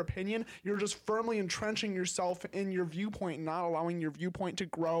sway your opinion, you're just firmly entrenching yourself in your viewpoint, not allowing your viewpoint to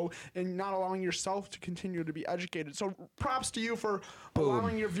grow and not allowing yourself to continue to be educated. So props to you for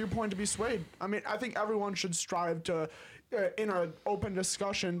allowing your viewpoint to be swayed. I mean, I think everyone should strive to in an open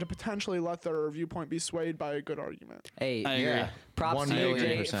discussion to potentially let their viewpoint be swayed by a good argument. Hey, I agree. Yeah. props 1 to you,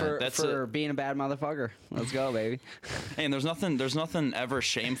 million Jay, %. for being a bad motherfucker. Let's go, baby. Hey, and there's nothing ever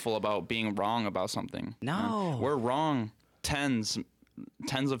shameful about being wrong about something. No. We're wrong tens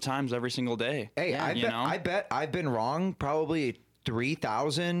of times every single day. Hey, Yeah. I bet I've been wrong probably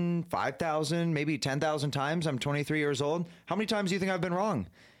 3,000, 5,000, maybe 10,000 times. I'm 23 years old. How many times do you think I've been wrong?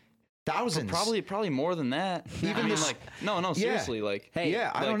 Thousands. Probably more than that. Even I mean, the- like, no, seriously, like, Hey,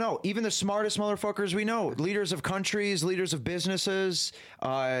 Yeah, I like- don't know. Even the smartest motherfuckers we know, leaders of countries, leaders of businesses,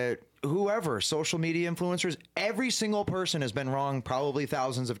 whoever, social media influencers, every single person has been wrong probably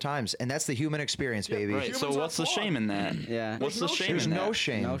thousands of times. And that's the human experience, baby. right. So Humans are what's the flawed. shame in that? Yeah. What's the shame There's in that? no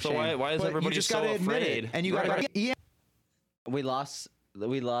shame. No So shame. why is But everybody you just so gotta admit afraid? it. And you got to, yeah. We lost.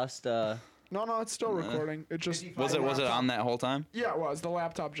 No, it's still recording. It just Was it on that whole time? Yeah, it was. The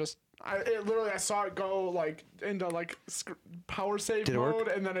laptop just. I saw it go like into like power save Did it work? mode,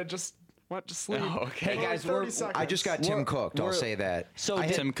 and then it just went to sleep. Oh, okay. For Hey, guys, 30 we're- seconds. I just got Tim We're- cooked. I'll we're- say that. So I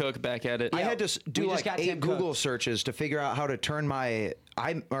had, Tim Cook back at it. I Yeah. had to do We just like got 8 Tim Google cooked. searches to figure out how to turn my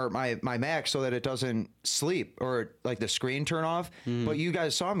my Mac so that it doesn't sleep or like the screen turn off. But you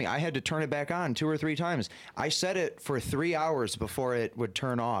guys saw me. I had to turn it back on 2 or 3 times. I set it for 3 hours before it would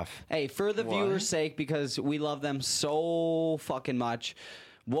turn off. Hey, for the viewers' sake, because we love them so fucking much.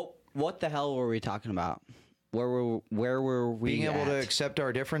 What the hell were we talking about? Where were we? Being able to at? accept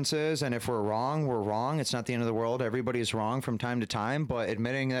our differences, and if we're wrong, we're wrong. It's not the end of the world. Everybody's wrong from time to time, but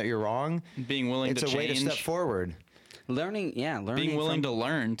admitting that you're wrong, Being willing it's to a way to step change. forward. learning. Being willing to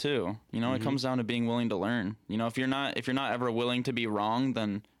learn too. You know, it comes down to being willing to learn. You know, if you're not ever willing to be wrong,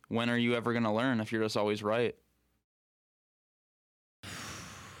 then when are you ever going to learn if you're just always right?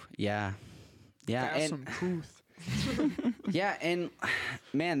 Yeah, That's and some truth. Yeah, and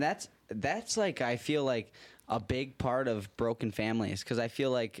man, that's like I feel like a big part of broken families because I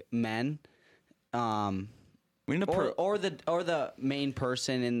feel like men, We need to or the main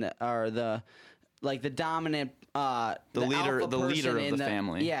person in the like the dominant the leader alpha the leader person of in the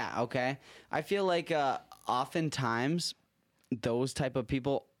family. Yeah, okay. I feel like oftentimes those type of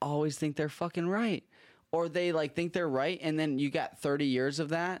people always think they're fucking right, or they like think they're right, and then you got 30 years of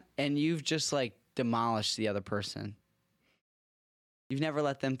that, and you've just like demolished the other person. You've never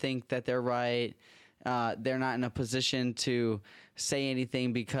let them think that they're right. They're not in a position to say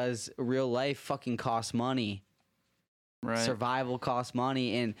anything because real life fucking costs money. Right. Survival costs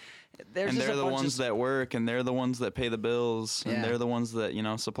money, and And they're the ones that work, and they're the ones that pay the bills, and Yeah. they're the ones that, you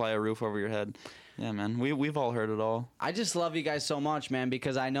know, supply a roof over your head. Yeah, man. We've all heard it all. I just love you guys so much, man,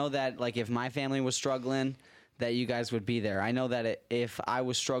 because I know that like if my family was struggling, that you guys would be there. I know that if I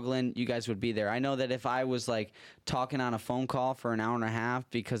was struggling, you guys would be there. I know that if I was like talking on a phone call for an hour and a half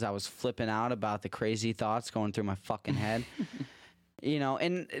because I was flipping out about the crazy thoughts going through my fucking head, you know,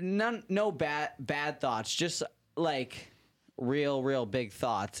 and no bad thoughts, just like real big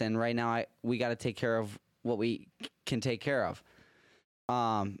thoughts. And right now we got to take care of what we can take care of.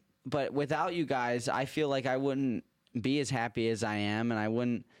 But without you guys, I feel like I wouldn't be as happy as I am, and I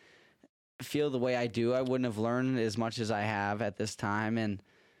wouldn't feel the way I do. I wouldn't have learned as much as I have at this time. And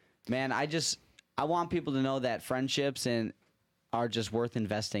man, I want people to know that friendships are just worth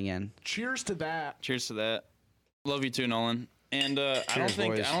investing in. Cheers to that. Cheers to that. Love you too, Nolan. And I Cheers,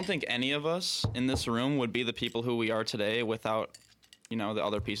 boys. don't think any of us in this room would be the people who we are today without, you know, the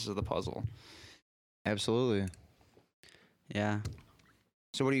other pieces of the puzzle. Absolutely. Yeah.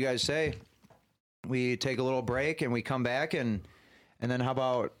 So what do you guys say? We take a little break and we come back and then how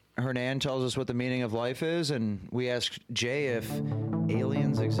about Hernan tells us what the meaning of life is, and we ask Jay if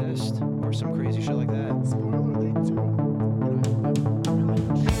aliens exist or some crazy shit like that. Spoiler, they do.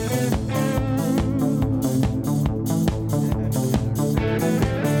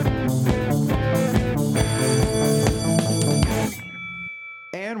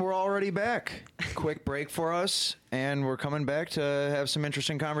 And we're already back. Quick break for us, and we're coming back to have some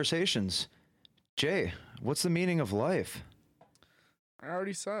interesting conversations. Jay, what's the meaning of life? I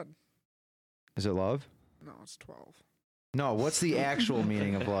already said. Is it love? No, it's 12. No, what's the actual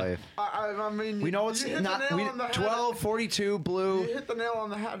meaning of life? I mean, We know it's you hit not the nail on the head. 12, 42, blue. You hit the nail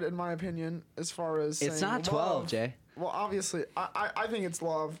on the head, in my opinion, as far as It's saying not 12, love. Jay. Well, obviously, I think it's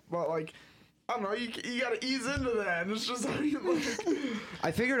love, but like, I don't know, you gotta ease into that, and it's just like,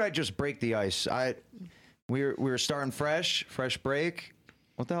 I figured I'd just break the ice. We were starting fresh break.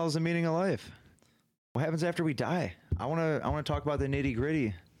 What the hell is the meaning of life? What happens after we die? I wanna talk about the nitty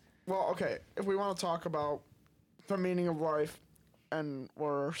gritty. well, okay, if we want to talk about the meaning of life, and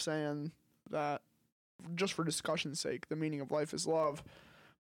we're saying that just for discussion's sake, the meaning of life is love.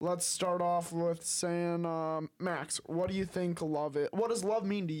 Let's start off with saying, Max, what do you think love is? What does love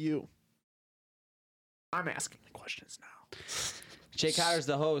mean to you? I'm asking the questions now. Jay Cotter's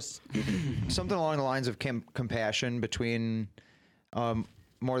the host. Something along the lines of compassion between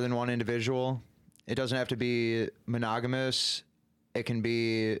more than one individual. It doesn't have to be monogamous. It can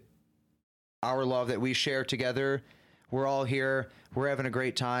be our love that we share together. We're all here. We're having a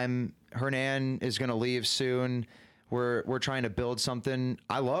great time. Hernan is going to leave soon. We're trying to build something.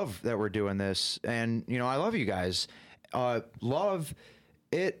 I love that we're doing this, and you know I love you guys. Love,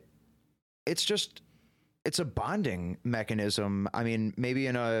 it's a bonding mechanism. I mean, maybe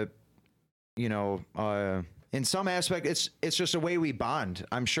in a, you know, in some aspect, it's just a way we bond.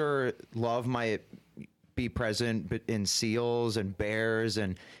 I'm sure love might be present in seals and bears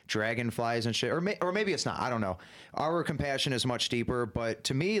and dragonflies and shit, or maybe it's not. I don't know. Our compassion is much deeper, but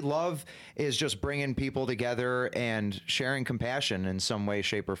to me, love is just bringing people together and sharing compassion in some way,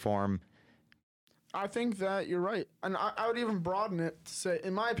 shape, or form. I think that you're right. And I would even broaden it to say,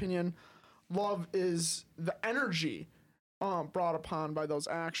 in my opinion, love is the energy brought upon by those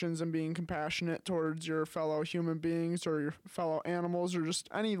actions and being compassionate towards your fellow human beings or your fellow animals or just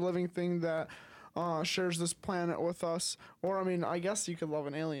any living thing that shares this planet with us. Or, I mean, I guess you could love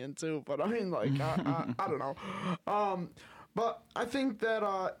an alien too, but I mean, like, I don't know. But I think that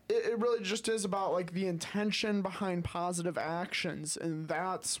it really just is about like the intention behind positive actions, and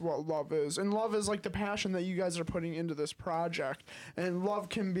that's what love is. And love is like the passion that you guys are putting into this project. And love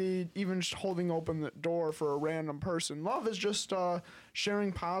can be even just holding open the door for a random person. Love is just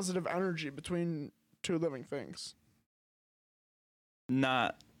sharing positive energy between two living things.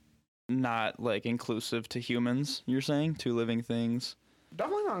 Not like inclusive to humans, you're saying? Two living things.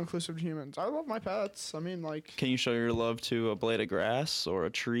 Definitely not inclusive to humans. I love my pets. I mean, like... Can you show your love to a blade of grass or a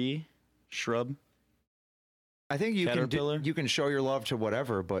tree, shrub? I think you caterpillar. you can show your love to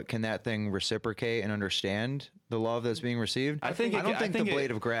whatever, but can that thing reciprocate and understand the love that's being received? I think I don't think the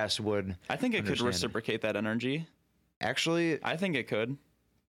blade of grass would. I think it could understand reciprocate that energy. Actually, I think it could.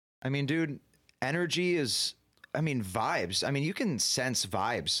 I mean, dude, energy is. I mean, vibes. I mean, you can sense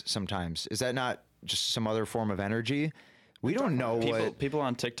vibes sometimes. Is that not just some other form of energy? We don't know what. People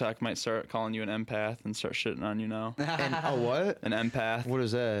on TikTok might start calling you an empath and start shitting on you now. And, what? An empath. What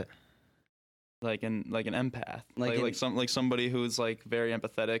is that? Like an empath. Like somebody who's like very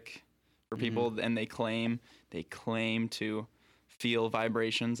empathetic for people, and they claim to feel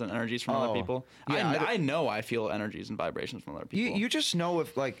vibrations and energies from other people. Yeah, I know I feel energies and vibrations from other people. You just know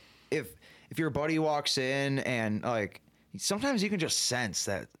if your buddy walks in and like. Sometimes you can just sense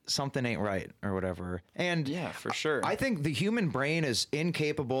that something ain't right or whatever. And yeah, for sure. I think the human brain is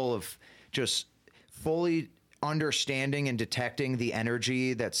incapable of just fully understanding and detecting the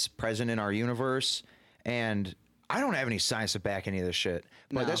energy that's present in our universe. And I don't have any science to back any of this shit,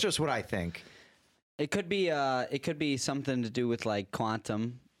 but that's just what I think. It could be something to do with like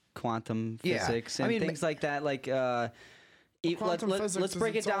quantum physics and things like that. Like let's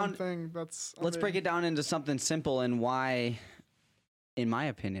break it down. Let's break it down into something simple and why, in my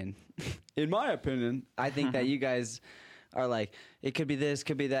opinion, I think that you guys are like, it could be this,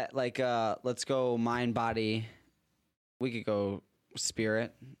 could be that. Like, let's go mind, body. We could go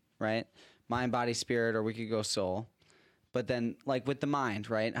spirit, right? Mind, body, spirit, or we could go soul. But then, like with the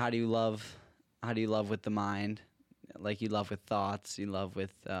mind, right? How do you love with the mind? Like you love with thoughts. You love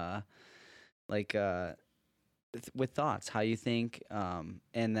with with thoughts, how you think, and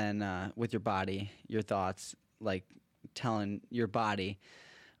then with your body, your thoughts, like telling your body,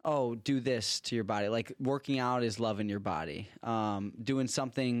 oh, do this to your body. Like working out is loving your body. Doing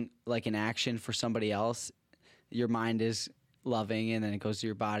something like an action for somebody else, your mind is loving, and then it goes to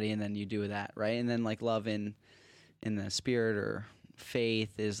your body, and then you do that, right? And then like love in the spirit or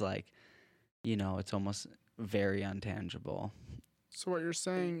faith is like, it's almost very untangible. So what you're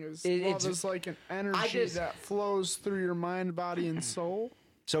saying is love is like an energy that flows through your mind, body, and soul?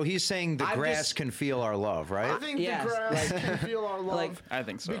 So he's saying the grass can feel our love, right? I think the grass can feel our love. I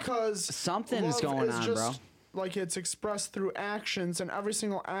think so. Because something's going on, bro. Like it's expressed through actions, and every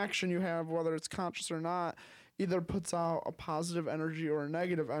single action you have, whether it's conscious or not, either puts out a positive energy or a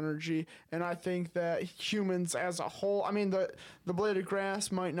negative energy. And I think that humans as a whole, I mean, the blade of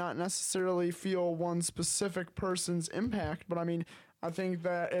grass might not necessarily feel one specific person's impact, but I mean, I think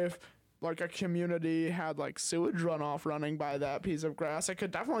that if like a community had like sewage runoff running by that piece of grass, I could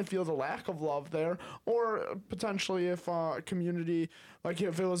definitely feel the lack of love there. Or potentially if a community, like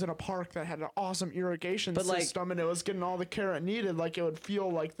if it was in a park that had an awesome irrigation system and it was getting all the care it needed, like it would feel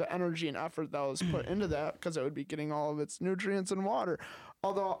like the energy and effort that was put into that because it would be getting all of its nutrients and water.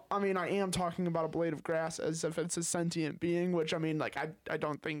 Although, I mean, I am talking about a blade of grass as if it's a sentient being, which I mean, like, I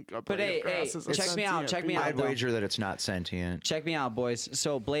don't think a blade of grass is a check me out. I'd wager that it's not sentient. Check me out, boys.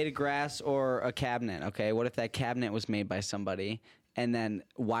 So, blade of grass or a cabinet, okay? What if that cabinet was made by somebody? And then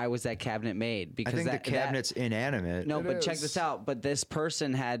why was that cabinet made? Because I think the cabinet's inanimate. No, but check this out. But this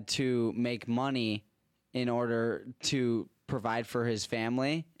person had to make money in order to provide for his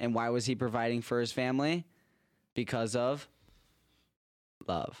family. And why was he providing for his family? Because of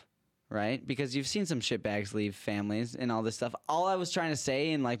love, right? Because you've seen some shitbags leave families and all this stuff. All I was trying to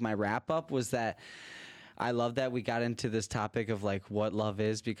say in like my wrap up was that I love that we got into this topic of like what love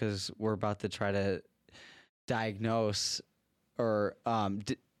is, because we're about to try to diagnose or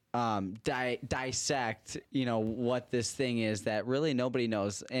dissect, what this thing is that really nobody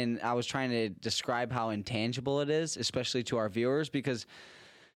knows. And I was trying to describe how intangible it is, especially to our viewers, because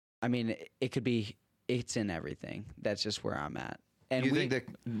I mean, it's in everything. That's just where I'm at. And you think that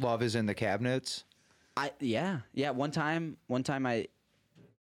love is in the cabinets? Yeah. One time I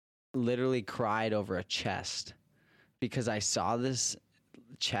literally cried over a chest because I saw this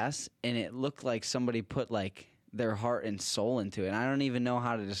chest and it looked like somebody put like their heart and soul into it. And I don't even know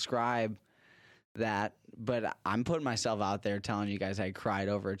how to describe that, but I'm putting myself out there telling you guys I cried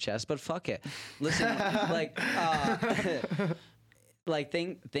over a chest. But fuck it. Listen,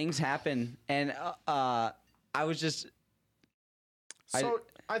 things happen, and I was just. So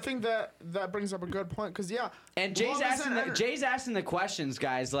I think that brings up a good point, because and Jay's asking the questions,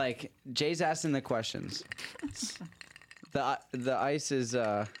 guys. Like Jay's asking the questions. The ice is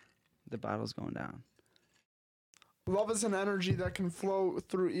the bottle's going down. Love is an energy that can flow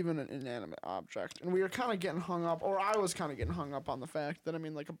through even an inanimate object. And we are kind of getting hung up, or I was kind of getting hung up on the fact that, I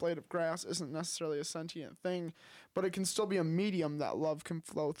mean, like a blade of grass isn't necessarily a sentient thing, but it can still be a medium that love can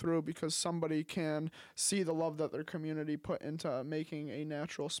flow through because somebody can see the love that their community put into making a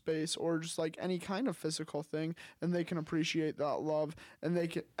natural space or just like any kind of physical thing, and they can appreciate that love,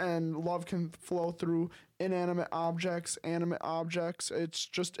 and love can flow through inanimate objects, animate objects. It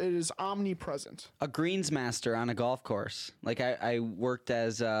is omnipresent. A greensmaster on a golf course. Like I worked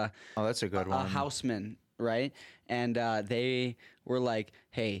as Oh, that's a good a one. houseman, right? And they were like,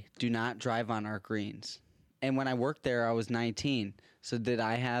 "Hey, do not drive on our greens." And when I worked there, I was 19. So did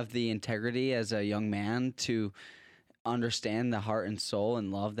I have the integrity as a young man to understand the heart and soul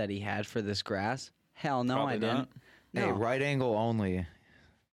and love that he had for this grass? Hell no, Probably I didn't. not. No. Hey, right angle only.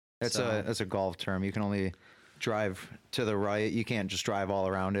 That's So- a golf term. You can only drive to the right. You can't just drive all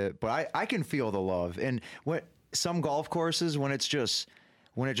around it. But I can feel the love. And what some golf courses when it just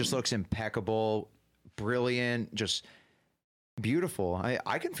looks impeccable, brilliant, just beautiful.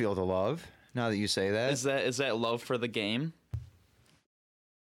 I can feel the love now that you say that. Is that love for the game?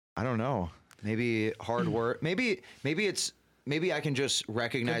 I don't know. Maybe hard work. Maybe I can just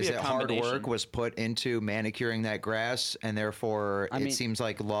recognize Could be a that hard work combination. was put into manicuring that grass, and therefore I mean- it seems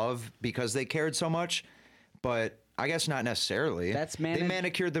like love because they cared so much. But I guess not necessarily. That's they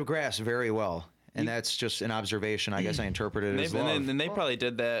manicured the grass very well, and that's just an observation. I guess I interpreted it as love. And they probably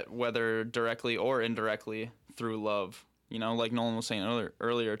did that whether directly or indirectly through love. You know, like Nolan was saying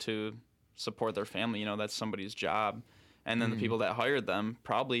earlier, to support their family. You know, that's somebody's job. And then the people that hired them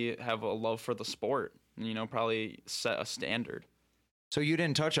probably have a love for the sport. You know, probably set a standard. So you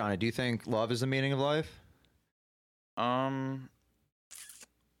didn't touch on it. Do you think love is the meaning of life?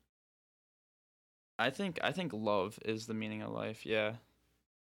 I think love is the meaning of life. Yeah.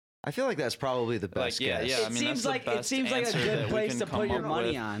 I feel like that's probably the best yeah, guess. yeah. I mean, seems that's the like best a answer good that we place can to come put your up money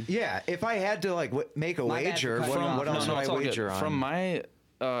with. on. Yeah, if I had to like make a My bad for wager, cutting you what off. else No, would I it's all good. wager on? From my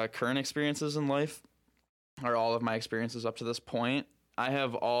current experiences in life, or all of my experiences up to this point, I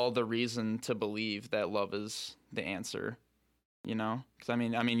have all the reason to believe that love is the answer. You know, because I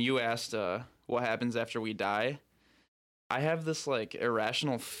mean, you asked what happens after we die. I have this like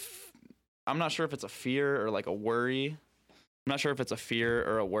irrational. I'm not sure if it's a fear or like a worry. I'm not sure if it's a fear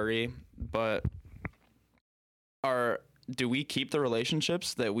or a worry, but do we keep the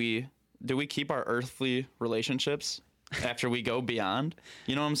relationships do we keep our earthly relationships after we go beyond?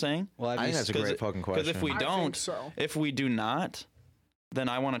 You know what I'm saying? Well, I think that's a great fucking question. Because if we I don't, think so. if we do not, then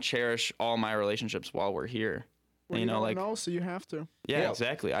I want to cherish all my relationships while we're here. Well, you know, don't like know, so you have to. yeah, Yeah.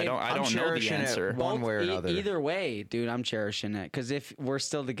 exactly. I If- don't I'm know the cherishing it answer. one way or another. Either way, dude, I'm cherishing it. Because if we're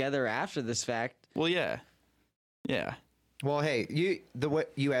still together after this fact, Well, yeah. Well, hey,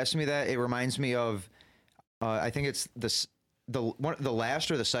 what you asked me that, it reminds me of I think it's the last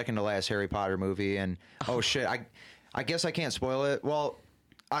or the second to last Harry Potter movie, and oh shit, I guess I can't spoil it. Well,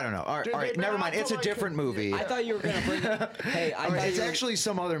 I don't know. All Dude, right, they never went mind. out It's to, a like, different movie. I thought you were gonna bring it. Hey, I All right, thought it's you were, actually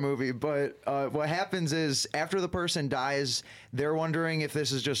some other movie, but what happens is after the person dies, they're wondering if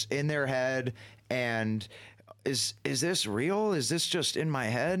this is just in their head, and is this real? Is this just in my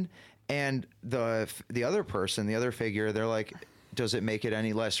head? And the other person, the other figure, they're like, does it make it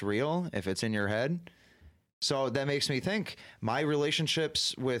any less real if it's in your head? So that makes me think my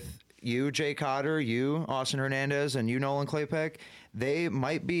relationships with you, Jay Cotter, you, Austen Hernandez, and you, Nolan Claypeck, they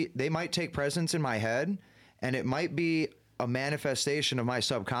might take presence in my head, and it might be a manifestation of my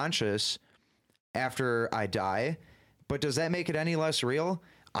subconscious after I die. But does that make it any less real?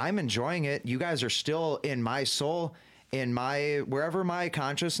 I'm enjoying it. You guys are still in my soul, in my wherever my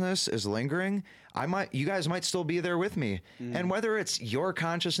consciousness is lingering. You guys might still be there with me. And whether it's your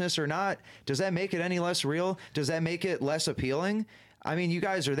consciousness or not, does that make it any less real? Does that make it less appealing? I mean, you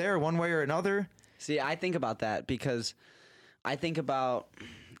guys are there one way or another. See, I think about that because I think about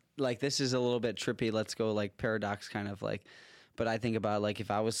like this is a little bit trippy. Let's go like paradox kind of like, but I think about like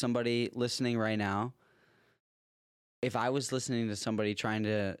if I was somebody listening right now, if I was listening to somebody trying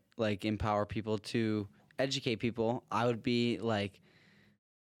to like empower people to educate people, I would be like,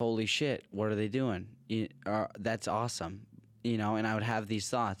 holy shit, what are they doing? That's awesome, you know, and I would have these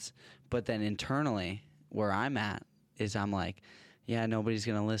thoughts. But then internally, where I'm at is I'm like, yeah, nobody's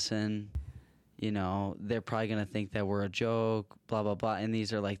going to listen. You know, they're probably going to think that we're a joke, blah, blah, blah. And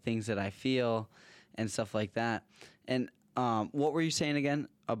these are like things that I feel and stuff like that. And what were you saying again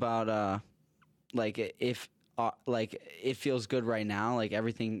about like if like it feels good right now, like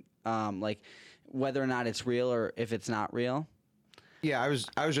everything, like whether or not it's real or if it's not real? Yeah, I was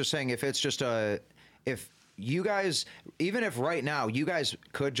just saying if it's just if you guys, even if right now you guys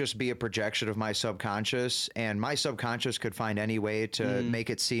could just be a projection of my subconscious, and my subconscious could find any way to make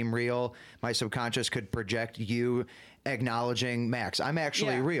it seem real. My subconscious could project you acknowledging Max. I'm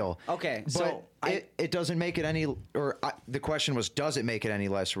actually Yeah. real. Okay, but so it doesn't make it any. The question was, does it make it any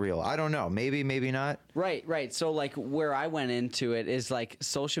less real? I don't know. Maybe not. Right. So like where I went into it is like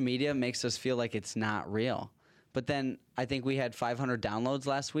social media makes us feel like it's not real. But then I think we had 500 downloads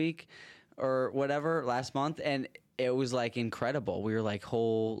last week or whatever last month, and it was like incredible. We were like,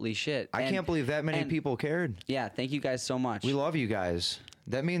 holy shit. I can't believe that many people cared. Yeah, thank you guys so much. We love you guys.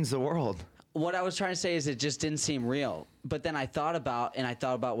 That means the world. What I was trying to say is it just didn't seem real. But then I thought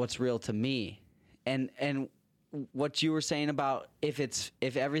about what's real to me. And what you were saying about if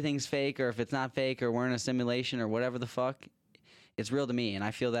everything's fake or if it's not fake or we're in a simulation or whatever the fuck, it's real to me, and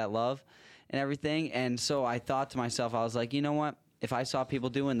I feel that love and everything. And so I thought to myself, I was like, you know what? If I saw people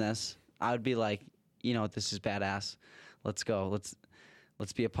doing this, I would be like, you know what, this is badass. Let's go.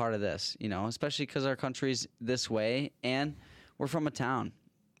 Let's be a part of this, you know, especially because our country's this way and we're from a town.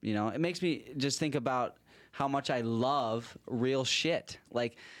 You know, it makes me just think about how much I love real shit.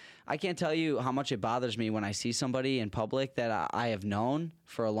 Like, I can't tell you how much it bothers me when I see somebody in public that I have known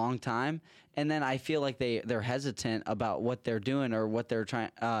for a long time, and then I feel like they're hesitant about what they're doing or what they're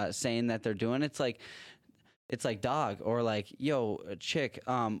saying that they're doing. It's like, dog, or like, yo, chick,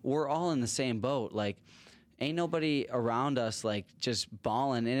 we're all in the same boat. Like, ain't nobody around us like just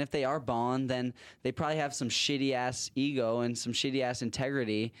balling. And if they are balling, then they probably have some shitty ass ego and some shitty ass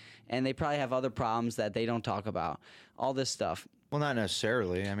integrity, and they probably have other problems that they don't talk about. All this stuff. Well, not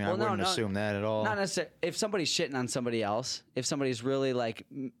necessarily. I mean, I wouldn't assume that at all. Not necessarily. If somebody's shitting on somebody else, if somebody's really like...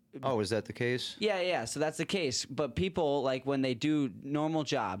 Oh, is that the case? Yeah. So that's the case. But people, like, when they do normal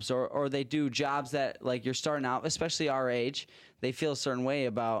jobs or they do jobs that, like, you're starting out, especially our age, they feel a certain way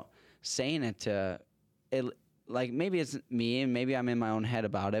about saying it to... Like, maybe it's me and maybe I'm in my own head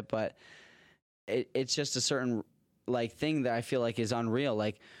about it, but it's just a certain, like, thing that I feel like is unreal.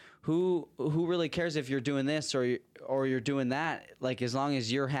 Like, who really cares if you're doing this or you're doing that? Like, as long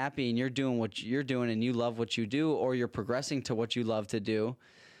as you're happy and you're doing what you're doing and you love what you do, or you're progressing to what you love to do,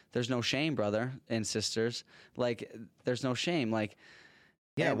 there's no shame, brother and sisters. Like, there's no shame. Like,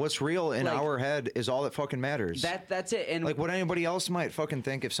 yeah, what's real in our head is all that fucking matters. That's it. And like, what anybody else might fucking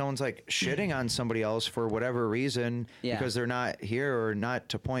think, if someone's like shitting on somebody else for whatever reason because they're not here or not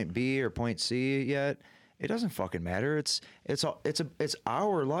to point B or point C yet, it doesn't fucking matter. It's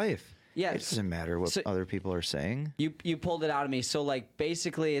our life. Yeah, it doesn't matter what other people are saying. You pulled it out of me. So, like,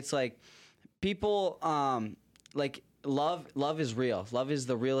 basically, it's like people like love is real. Love is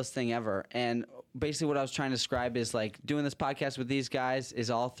the realest thing ever. And basically what I was trying to describe is, like, doing this podcast with these guys is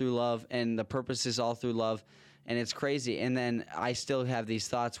all through love, and the purpose is all through love, and it's crazy. And then I still have these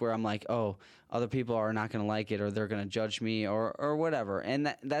thoughts where I'm like, oh, other people are not going to like it, or they're going to judge me, or whatever.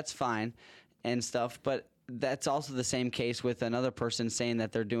 And that's fine and stuff. But that's also the same case with another person saying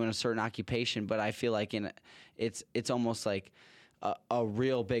that they're doing a certain occupation. But I feel like it's almost like a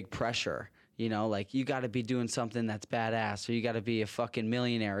real big pressure. You know, like, you got to be doing something that's badass, or you got to be a fucking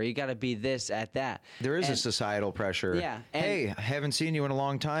millionaire, or you got to be this at that. There is a societal pressure. Yeah. Hey, I haven't seen you in a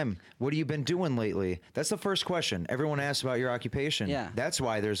long time. What have you been doing lately? That's the first question. Everyone asks about your occupation. Yeah. That's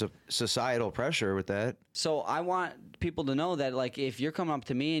why there's a societal pressure with that. So I want people to know that, like, if you're coming up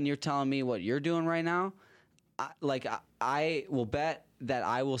to me and you're telling me what you're doing right now, I will bet that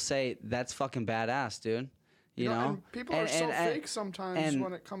I will say, that's fucking badass, dude. You know? And people are so fake sometimes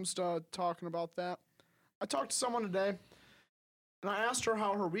when it comes to talking about that. I talked to someone today, and I asked her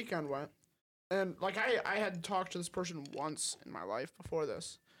how her weekend went. And, like, I had talked to this person once in my life before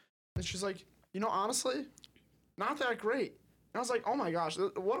this. And she's like, you know, honestly, not that great. And I was like, oh my gosh,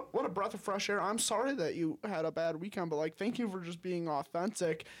 what a breath of fresh air. I'm sorry that you had a bad weekend, but, like, thank you for just being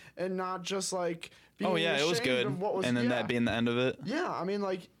authentic and not just, like, being it was good. And then that being the end of it. Yeah, I mean,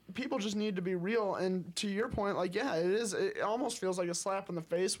 like, people just need to be real. And to your point, like, yeah, it almost feels like a slap in the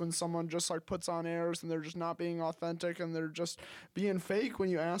face when someone just, like, puts on airs and they're just not being authentic and they're just being fake when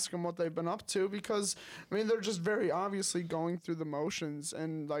you ask them what they've been up to, because, I mean, they're just very obviously going through the motions.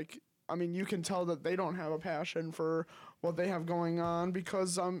 And, like, I mean, you can tell that they don't have a passion for what they have going on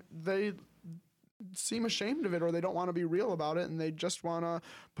because they seem ashamed of it, or they don't want to be real about it, and they just want to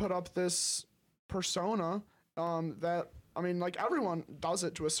put up this persona that, I mean, like, everyone does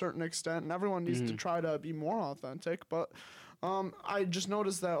it to a certain extent, and everyone needs to try to be more authentic. But I just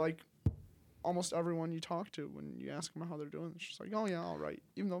noticed that, like, almost everyone you talk to, when you ask them how they're doing, it's just like, oh yeah, all right,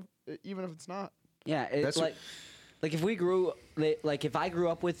 even if it's not. Yeah, it's like if if I grew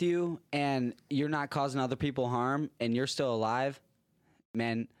up with you and you're not causing other people harm and you're still alive,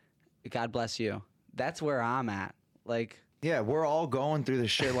 man, God bless you. That's where I'm at. Like, Yeah, we're all going through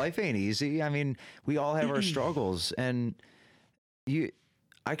this shit. Life ain't easy. I mean, we all have our struggles, and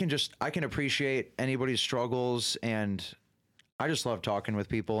I can appreciate anybody's struggles, and I just love talking with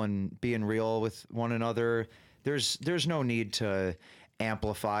people and being real with one another. There's no need to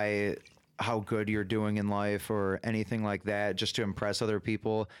amplify how good you're doing in life or anything like that just to impress other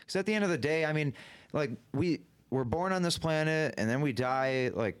people. Because at the end of the day, I mean, like we're born on this planet and then we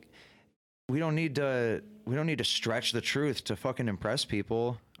die. Like we don't need to stretch the truth to fucking impress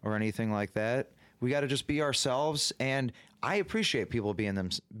people or anything like that. We got to just be ourselves, and I appreciate people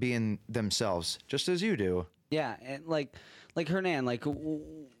being themselves just as you do. yeah, and like Hernan, like,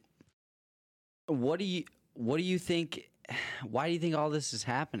 what do you think? Why do you think all this is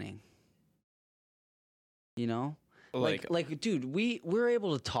happening? You know, like, dude, we're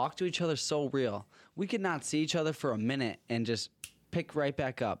able to talk to each other so real. We could not see each other for a minute and just pick right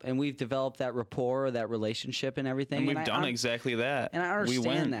back up, and we've developed that rapport, that relationship, and everything. And we've done exactly that. And I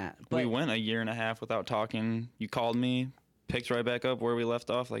understand that. But we went a year and a half without talking. You called me, picked right back up where we left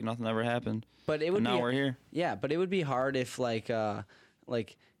off, like nothing ever happened. But it would now be, we're here. Yeah, but it would be hard if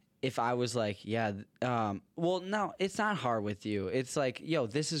if I was like, well, no, it's not hard with you. It's like, yo,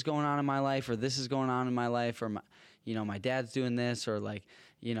 this is going on in my life, or this is going on in my life, or my dad's doing this, or like,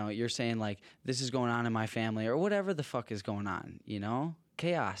 you're saying like this is going on in my family, or whatever the fuck is going on,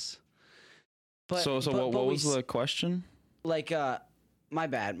 chaos. But what was the question? Like, my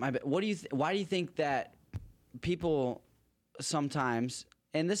bad. What do you? Why do you think that people sometimes?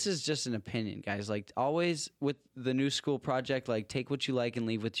 And this is just an opinion, guys. Like always with the New School Project, like take what you like and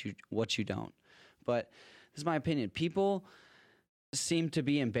leave what you don't. But this is my opinion. People seem to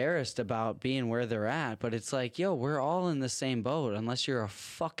be embarrassed about being where they're at, but it's like, yo, we're all in the same boat unless you're a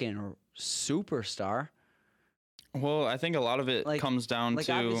fucking superstar. Well, I think a lot of it comes down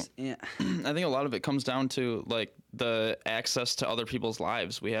to yeah. I think a lot of it comes down to like the access to other people's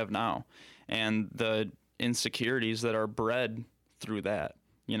lives we have now and the insecurities that are bred through that.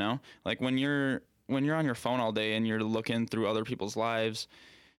 Like when you're on your phone all day and you're looking through other people's lives,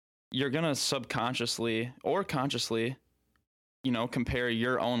 you're going to subconsciously or consciously, compare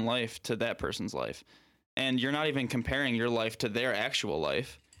your own life to that person's life. And you're not even comparing your life to their actual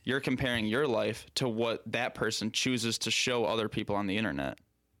life. You're comparing your life to what that person chooses to show other people on the internet.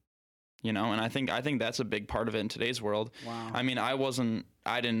 And I think that's a big part of it in today's world. Wow. I mean,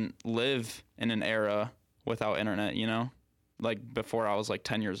 I didn't live in an era without internet, like before I was like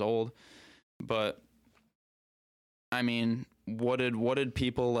 10 years old. But I mean, what did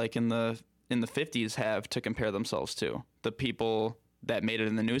people like in the 50s have to compare themselves to? The people that made it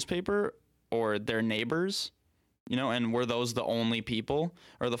in the newspaper or their neighbors, and were those the only people,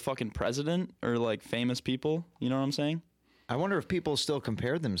 or the fucking president, or like famous people? You know what I'm saying? I wonder if people still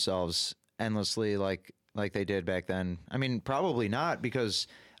compared themselves endlessly like they did back then. I mean, probably not, because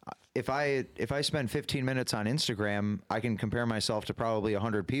if I spend 15 minutes on Instagram, I can compare myself to probably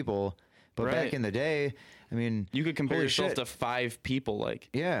 100 people. But Right. back in the day, I mean, You could compare holy yourself shit. to 5 people, like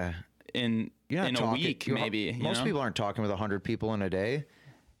Yeah. in You're not a talking, week, you're- maybe. Most people aren't talking with 100 people in a day.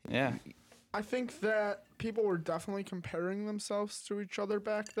 Yeah. I think that people were definitely comparing themselves to each other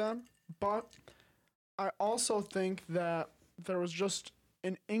back then, but I also think that there was just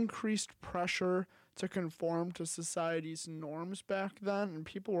an increased pressure to conform to society's norms back then, and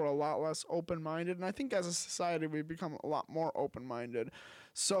people were a lot less open-minded, and I think as a society we've become a lot more open-minded.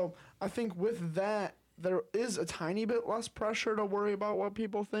 So I think with that, there is a tiny bit less pressure to worry about what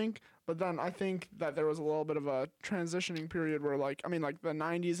people think, but then I think that there was a little bit of a transitioning period where like the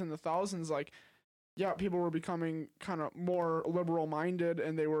 90s and the thousands, like, yeah, people were becoming kind of more liberal-minded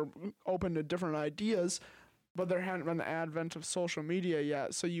and they were open to different ideas, but there hadn't been the advent of social media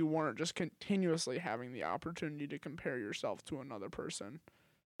yet, so you weren't just continuously having the opportunity to compare yourself to another person.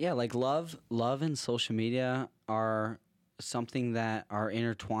 Yeah, like love and social media are something that are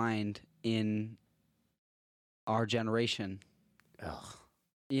intertwined in our generation. Ugh.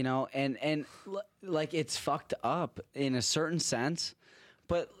 And like it's fucked up in a certain sense,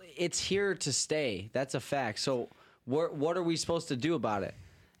 but it's here to stay. That's a fact. So what are we supposed to do about it?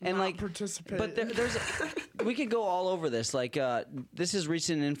 And Not like participate. But there's we could go all over this. Like this is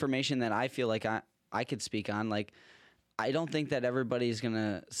recent information that I feel like I could speak on. Like I don't think that everybody's going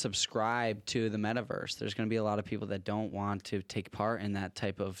to subscribe to the metaverse. There's going to be a lot of people that don't want to take part in that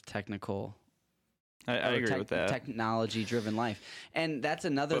type of technical I agree with that. technology-driven life. And that's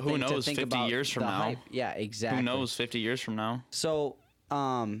another But who thing to knows think 50 about. years from the now? hype. Yeah, exactly. Who knows 50 years from now? So,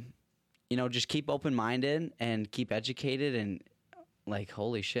 just keep open-minded and keep educated and, like,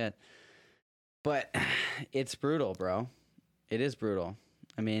 holy shit. But it's brutal, bro. It is brutal.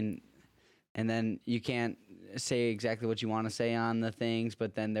 I mean, and then you can't say exactly what you want to say on the things,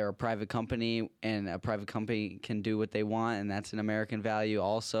 but then they're a private company, and a private company can do what they want, and that's an American value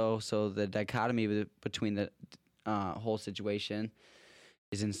also. So the dichotomy between the whole situation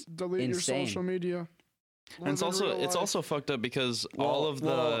is Delete insane. your social media. And it's also fucked up because all of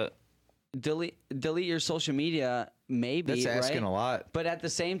the delete your social media, maybe. That's asking right? a lot. But at the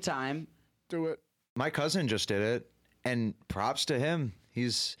same time, do it. My cousin just did it, and props to him.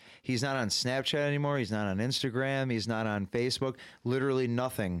 He's not on Snapchat anymore. He's not on Instagram. He's not on Facebook. Literally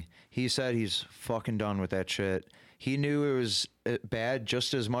nothing. He said he's fucking done with that shit. He knew it was bad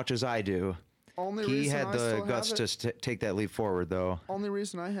just as much as I do. He had the guts to take that leap forward, though. Only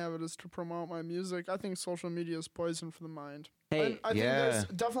reason I have it is to promote my music. I think social media is poison for the mind. Hey, I think there's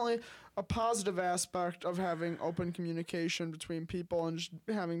definitely a positive aspect of having open communication between people and just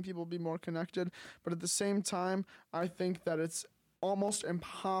having people be more connected. But at the same time, I think that it's almost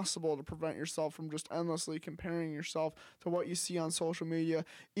impossible to prevent yourself from just endlessly comparing yourself to what you see on social media,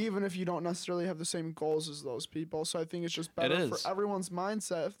 even if you don't necessarily have the same goals as those people. So I think it's just better for everyone's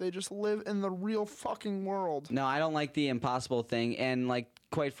mindset if they just live in the real fucking world. No, I don't like the impossible thing. And like,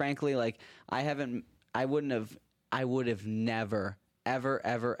 quite frankly, like I would have never,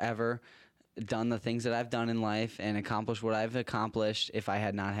 ever done the things that I've done in life and accomplished what I've accomplished if I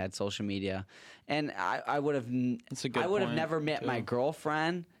had not had social media. And I would have never met my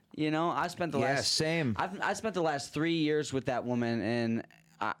girlfriend. You know, I spent the I spent the last 3 years with that woman, and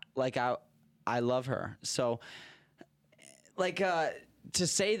I love her. So, like, to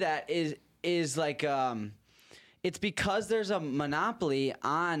say that is like, it's because there's a monopoly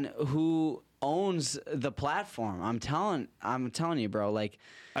on who owns the platform. I'm telling you, bro. Like,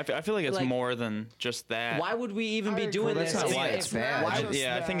 I feel like it's more than just that. Why would we even be doing this? That's not why it's bad.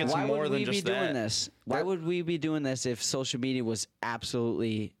 I think it's more than just that. Why would we be doing this? Why would we be doing this if social media was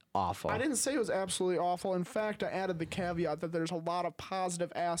absolutely awful? I didn't say it was absolutely awful. In fact, I added the caveat that there's a lot of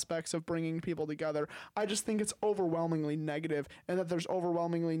positive aspects of bringing people together. I just think it's overwhelmingly negative, and that there's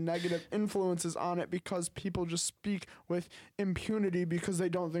overwhelmingly negative influences on it because people just speak with impunity because they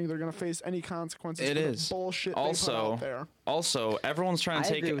don't think they're going to face any consequences for the bullshit they put out there. Also, everyone's trying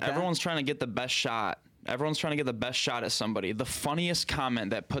to get the best shot. Everyone's trying to get the best shot at somebody. The funniest comment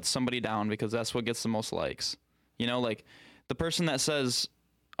that puts somebody down, because that's what gets the most likes. You know, like the person that says,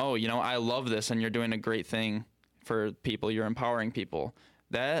 oh, you know, I love this and you're doing a great thing for people, you're empowering people.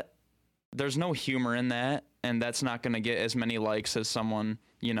 That there's no humor in that, and that's not going to get as many likes as someone,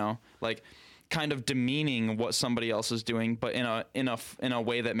 you know, like kind of demeaning what somebody else is doing, but in a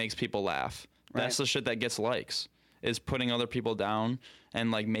way that makes people laugh. Right. That's the shit that gets likes, is putting other people down and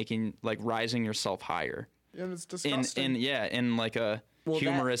like making, like, rising yourself higher. Yeah, it's disgusting. In like a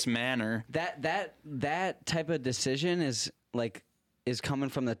humorous manner. That type of decision is coming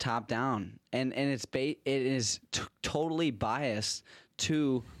from the top down, and it is totally biased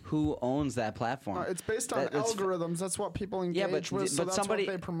to who owns that platform. It's based on algorithms. That's what people engage with. So that's what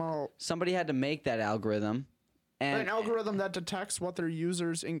they promote. Somebody had to make that algorithm. And an algorithm that detects what their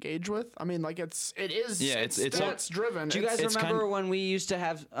users engage with. I mean, like it's stats driven. Do you guys remember when we used to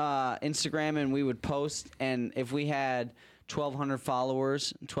have Instagram and we would post, and if we had 1,200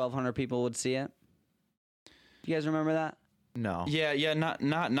 followers, 1,200 people would see it? You guys remember that? No. Yeah,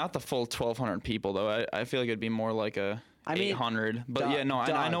 not the full 1,200 people though. I feel like it'd be more like 800. But I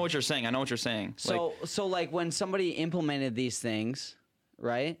know what you're saying. So like when somebody implemented these things,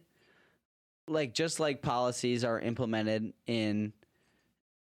 right? Like just like policies are implemented in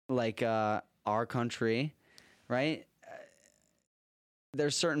like our country, right?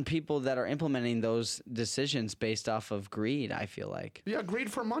 There's certain people that are implementing those decisions based off of greed, I feel like. Yeah,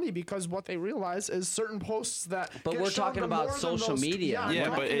 greed for money, because what they realize is certain posts that But we're talking about social media.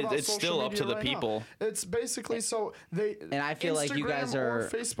 Yeah, but it's still up to the people. Now. It's basically so they... And I feel like you guys are...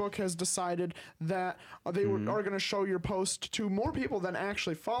 Facebook has decided that they are going to show your post to more people than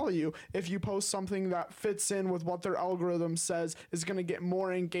actually follow you. If you post something that fits in with what their algorithm says, is going to get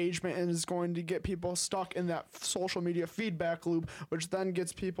more engagement and is going to get people stuck in that social media feedback loop, which then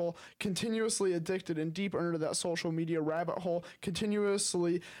gets people continuously addicted and deeper into that social media rabbit hole,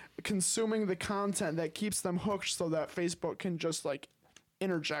 continuously consuming the content that keeps them hooked, so that Facebook can just like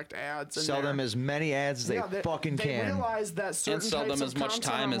interject ads and sell them as many ads as they fucking can. They realize that certain and sell them as much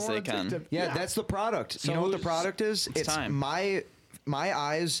time as they can. Yeah, that's the product. So you know what the product is? It's time. My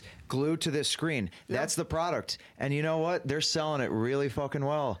eyes glued to this screen. Yep. That's the product. And you know what? They're selling it really fucking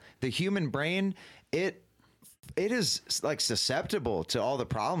well. The human brain, it is like susceptible to all the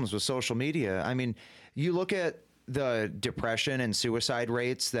problems with social media. I mean, you look at the depression and suicide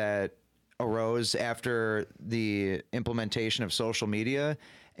rates that arose after the implementation of social media,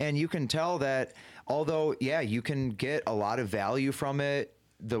 And you can tell that although, yeah, you can get a lot of value from it,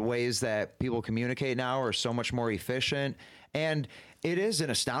 the ways that people communicate now are so much more efficient. And it is an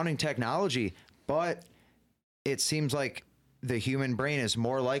astounding technology, but it seems like the human brain is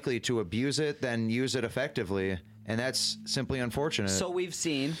more likely to abuse it than use it effectively. And that's simply unfortunate. So we've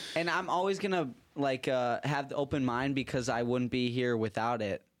seen, and I'm always going to have the open mind because I wouldn't be here without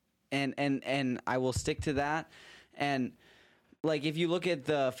it. And I will stick to that. And like, if you look at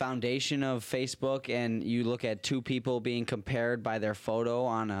the foundation of Facebook and you look at two people being compared by their photo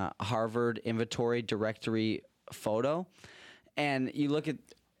on a Harvard inventory directory photo, and you look at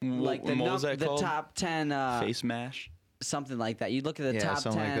like the top 10 face mash, something like that. You look at the top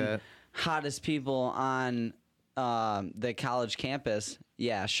 10 hottest people on the college campus.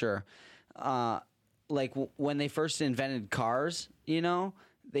 Yeah, sure. When they first invented cars,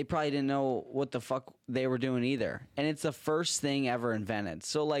 they probably didn't know what the fuck they were doing either. And it's the first thing ever invented.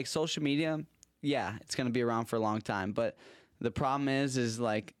 So like social media, yeah, it's going to be around for a long time. But the problem is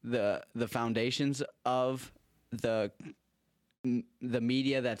like the foundations of the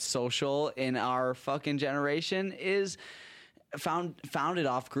media that's social in our fucking generation is founded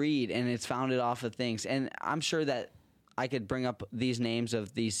off greed, and it's founded off of things. And I'm sure that I could bring up these names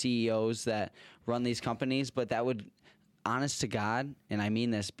of these CEOs that run these companies, but that would, honest to God, and I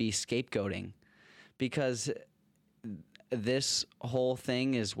mean this, be scapegoating, because this whole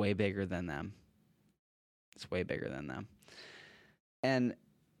thing is way bigger than them. It's way bigger than them. And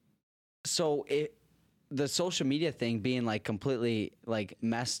so the social media thing being like completely like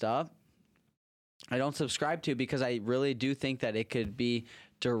messed up, I don't subscribe to, because I really do think that it could be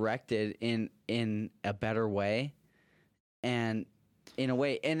directed in a better way. And in a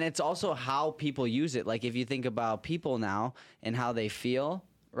way, and it's also how people use it. Like if you think about people now and how they feel,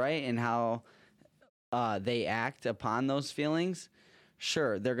 right, and how they act upon those feelings,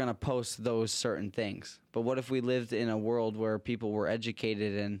 sure, they're going to post those certain things. But what if we lived in a world where people were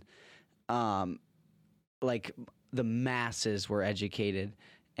educated and like the masses were educated,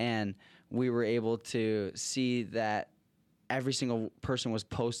 and we were able to see that every single person was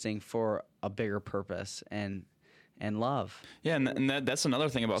posting for a bigger purpose and love. Yeah, and that's another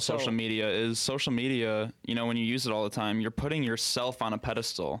thing about social media is social media, when you use it all the time, you're putting yourself on a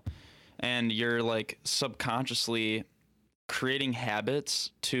pedestal, and you're like subconsciously creating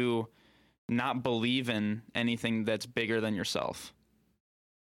habits to not believe in anything that's bigger than yourself.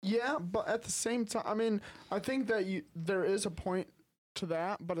 Yeah, but at the same time, I mean, I think that there is a point to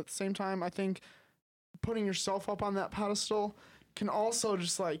that, but at the same time, I think putting yourself up on that pedestal can also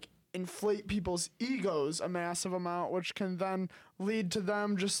just like inflate people's egos a massive amount, which can then lead to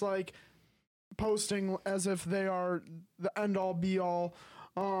them just like posting as if they are the end all be all,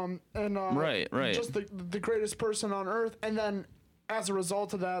 right, just the greatest person on earth, and then as a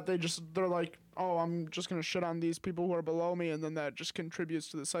result of that, they're like, oh, I'm just gonna shit on these people who are below me, and then that just contributes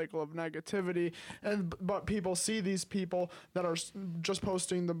to the cycle of negativity. But people see these people that are just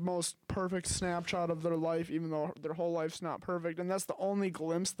posting the most perfect snapshot of their life, even though their whole life's not perfect, and that's the only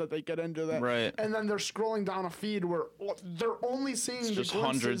glimpse that they get into that. Right. And then they're scrolling down a feed where they're only seeing the just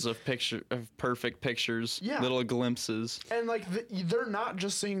glimpses. Hundreds of perfect pictures, Yeah. little glimpses. And like they're not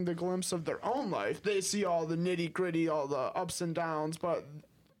just seeing the glimpse of their own life; they see all the nitty gritty, all the ups and downs, but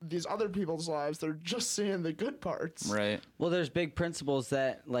these other people's lives, they're just seeing the good parts. Right. Well, there's big principles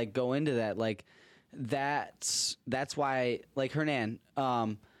that like go into that. Like that's why, like, Hernan,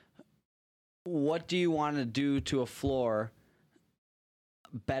 what do you want to do to a floor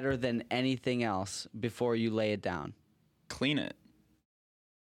better than anything else before you lay it down? Clean it.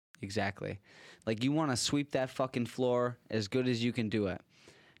 Exactly. Like, you want to sweep that fucking floor as good as you can do it.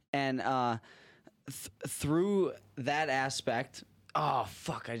 And through that aspect, oh,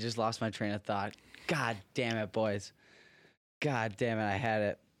 fuck, I just lost my train of thought. God damn it, boys. God damn it, I had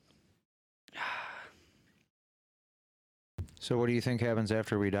it. So what do you think happens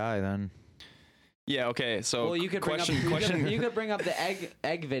after we die then? Yeah, okay, so Well, you could question. you could bring up the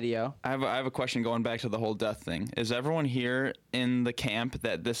egg video. I have a question going back to the whole death thing. Is everyone here in the camp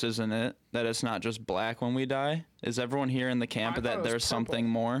that this isn't it? That it's not just black when we die? Is everyone here in the camp I thought it that was there's purple. something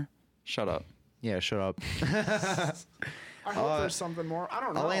more? Shut up. Yeah, shut up. I hope there's something more. I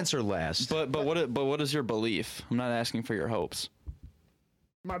don't know. I'll answer last. But what is your belief? I'm not asking for your hopes.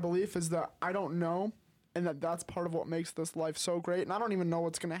 My belief is that I don't know, and that's part of what makes this life so great. And I don't even know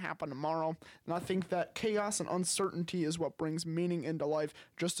what's going to happen tomorrow. And I think that chaos and uncertainty is what brings meaning into life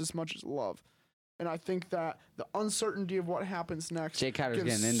just as much as love. And I think that the uncertainty of what happens next Jay Cotter's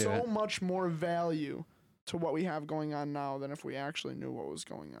gives getting into so it. much more value to what we have going on now than if we actually knew what was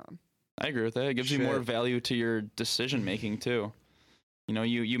going on. I agree with that. It gives you more value to your decision making too. You know,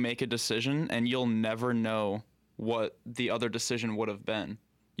 you make a decision and you'll never know what the other decision would have been.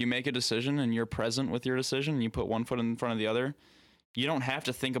 You make a decision and you're present with your decision and you put one foot in front of the other. You don't have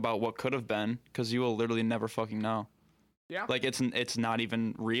to think about what could have been because you will literally never fucking know. Yeah. Like it's not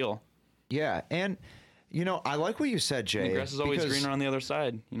even real. Yeah, and you know, I like what you said, Jay. The grass is always because- greener on the other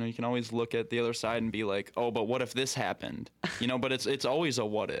side. You know, you can always look at the other side and be like, oh, but what if this happened? You know, but it's always a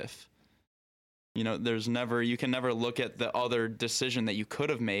what if. You know, you can never look at the other decision that you could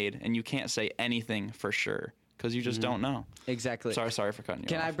have made, and you can't say anything for sure because you just don't know. Exactly. Sorry for cutting you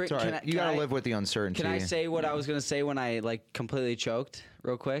Can off. I bring? Sorry, you gotta live with the uncertainty. Can I say what I was gonna say when I like completely choked,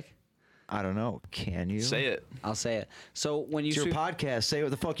 real quick? I don't know. Can you Say it. I'll say it. So when you It's your podcast. Say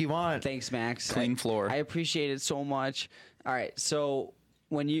what the fuck you want. thanks, Max. Clean floor. I appreciate it so much. All right, so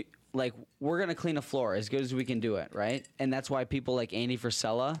when you like, we're gonna clean a floor as good as we can do it, right? And that's why people like Andy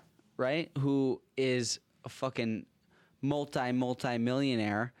Frisella, right, who is a fucking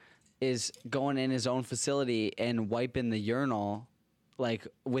multi-millionaire, is going in his own facility and wiping the urinal like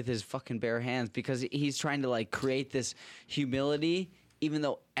with his fucking bare hands because he's trying to like create this humility even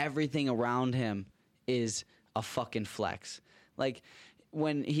though everything around him is a fucking flex. Like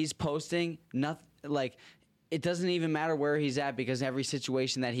when he's posting, nothing, like it doesn't even matter where he's at because every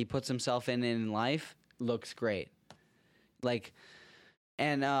situation that he puts himself in life looks great. Like,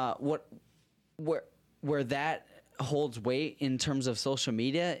 and where that holds weight in terms of social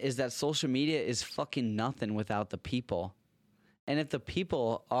media is that social media is fucking nothing without the people. And if the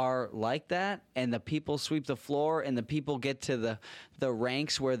people are like that and the people sweep the floor and the people get to the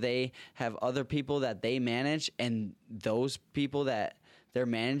ranks where they have other people that they manage and those people that they're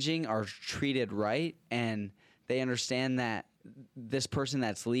managing are treated right and they understand that this person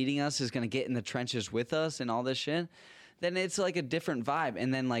that's leading us is going to get in the trenches with us and all this shit, then it's like a different vibe.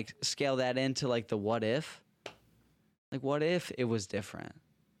 And then like scale that into like the what if. Like what if it was different?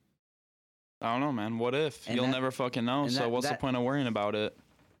 I don't know, man. What if? And You'll that- never fucking know. and So what's the that- point of worrying about it?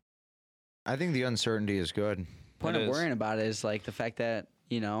 I think the uncertainty is good. Point It of is. worrying about it is like the fact that,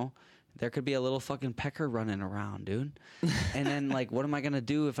 you know, there could be a little fucking pecker running around, dude. And then like, what am I gonna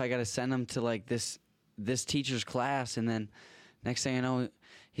do if I gotta send him to like this teacher's class, and then next thing I know,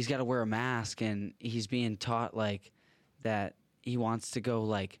 he's got to wear a mask and he's being taught like that he wants to go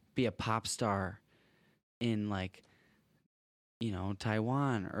like be a pop star in like, you know,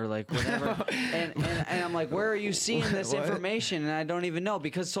 Taiwan or like whatever. and I'm like, where are you seeing this What? information? And I don't even know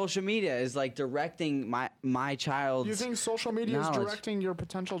because social media is like directing my child's. You think social media is knowledge. directing your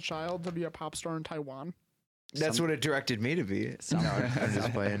potential child to be a pop star in Taiwan? That's what it directed me to be. Something. No, I'm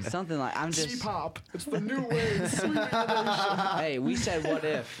just playing. Something like I'm just. C-pop. It's the new way. Sweet innovation. Hey, we said what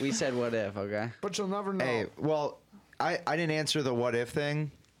if? We said what if? Okay. But you'll never know. Hey, well, I didn't answer the what if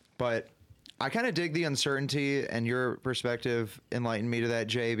thing, but I kind of dig the uncertainty, and your perspective enlightened me to that,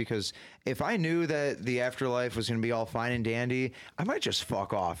 Jay, because if I knew that the afterlife was going to be all fine and dandy, I might just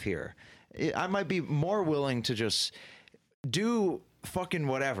fuck off here. I might be more willing to just do fucking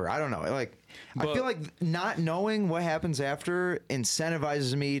whatever. I don't know. Like, I feel like not knowing what happens after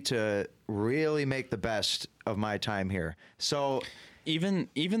incentivizes me to really make the best of my time here. So Even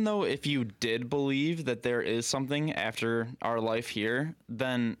though if you did believe that there is something after our life here,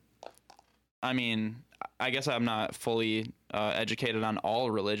 then, I mean, I guess I'm not fully educated on all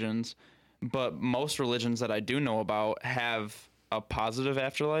religions, but most religions that I do know about have a positive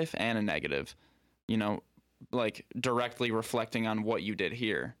afterlife and a negative, you know, like directly reflecting on what you did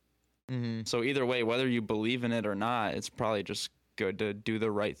here. mhm. So either way, whether you believe in it or not, it's probably just good to do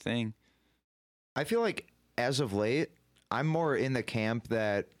the right thing. I feel like as of late, I'm more in the camp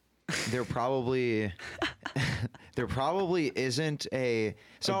that there probably isn't a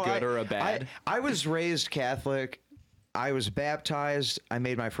good or a bad? I was raised Catholic. I was baptized. I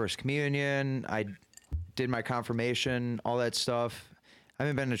made my first communion. I did my confirmation, all that stuff. I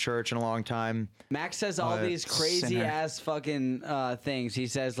haven't been to church in a long time. Max says all these crazy sinner. ass fucking things. He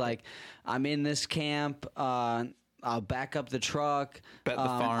says like, I'm in this camp. I'll back up the truck. Bet the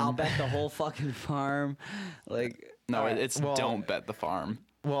farm. I'll bet the whole fucking farm. Like, No, all right. it's well- don't bet the farm.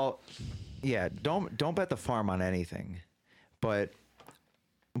 Well, yeah, don't bet the farm on anything. But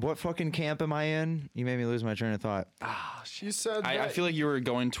what fucking camp am I in? You made me lose my train of thought. She said I that feel like you were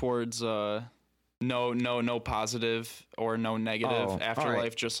going towards no positive or no negative Oh, afterlife, all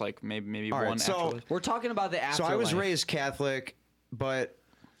right. just like maybe All right, one so- afterlife. We're talking about the So afterlife. I was raised Catholic, but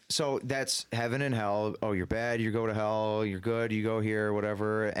so that's heaven and hell. Oh, you're bad, you go to hell. You're good, you go here,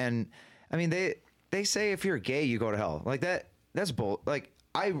 whatever. And I mean, they say if you're gay, you go to hell. Like that. That's bull. Like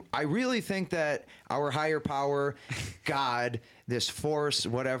I really think that our higher power, God, this force,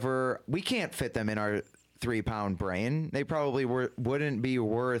 whatever, we can't fit them in our 3-pound brain. They probably wouldn't be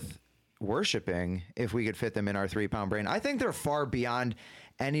worth worshiping if we could fit them in our 3-pound brain. I think they're far beyond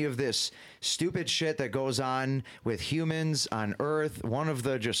any of this stupid shit that goes on with humans on Earth, one of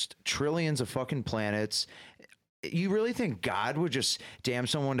the just trillions of fucking planets. You really think God would just damn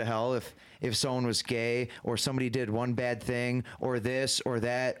someone to hell if someone was gay or somebody did one bad thing or this or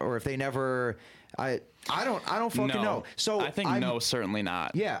that, or if they never... I don't fucking know. So I think no, certainly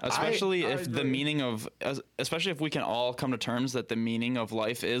not. Yeah, especially I if the agree. meaning of, especially if we can all come to terms that the meaning of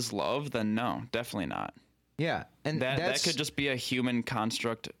life is love, then no, definitely not. Yeah, and That could just be a human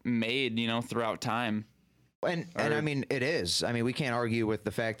construct made, throughout time. And I mean, it is. I mean, we can't argue with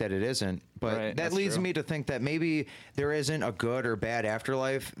the fact that it isn't. But Right, that that's leads true. me to think that maybe there isn't a good or bad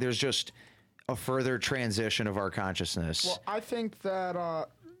afterlife. There's just a further transition of our consciousness. Well, I think that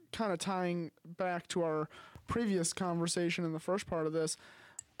kind of tying back to our previous conversation in the first part of this,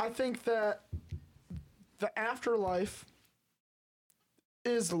 I think that the afterlife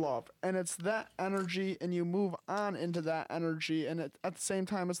is love, and it's that energy, and you move on into that energy, and at the same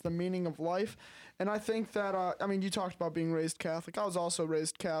time, it's the meaning of life. And I think that I mean, you talked about being raised Catholic. I was also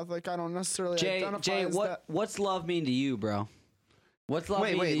raised Catholic. I don't necessarily identify Jay, as that. what's love mean to you, bro? What's love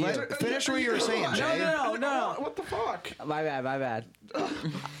mean to you? Finish what you were saying, Jay. No. What the fuck? My bad.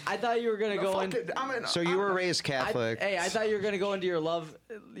 I thought you were gonna go in. So you were raised Catholic. I thought you were gonna go into your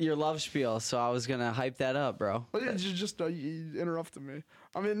love spiel, so I was gonna hype that up, bro. Well, you just you interrupted me.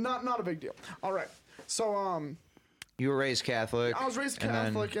 I mean, not a big deal. All right. So You were raised Catholic. I was raised and then-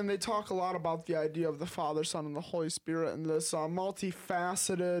 Catholic, and they talk a lot about the idea of the Father, Son, and the Holy Spirit, and this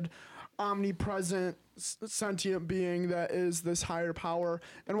multifaceted, omnipresent, sentient being that is this higher power.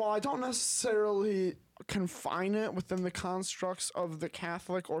 And while I don't necessarily confine it within the constructs of the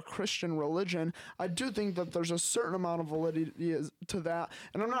Catholic or Christian religion, I do think that there's a certain amount of validity to that.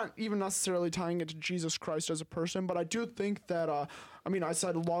 And I'm not even necessarily tying it to Jesus Christ as a person, but I do think that, I mean, I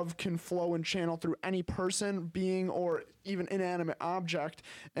said love can flow and channel through any person, being, or even inanimate object.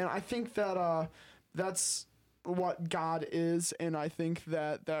 And I think that that's what God is, and I think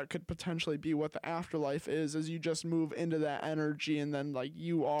that that could potentially be what the afterlife is you just move into that energy, and then like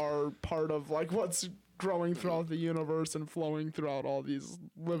you are part of like what's growing throughout the universe and flowing throughout all these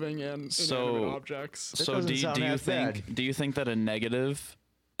living and inanimate objects. That So doesn't do sound you half think bad. do you think that a negative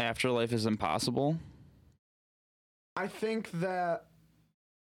afterlife is impossible? I think that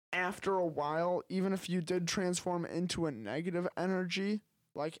after a while, even if you did transform into a negative energy,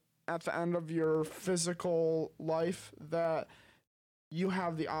 like at the end of your physical life, that you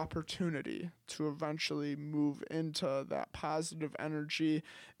have the opportunity to eventually move into that positive energy.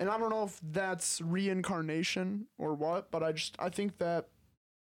 And I don't know if that's reincarnation or what, but I think that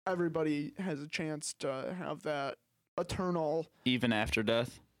everybody has a chance to have that eternal. Even after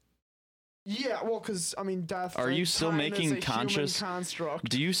death? Yeah, well, because I mean, death. Are like, you still time making is a conscious- human construct?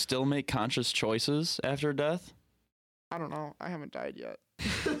 Do you still make conscious choices after death? I don't know. I haven't died yet.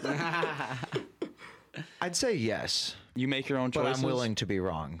 I'd say yes, You make your own but choices? I'm willing to be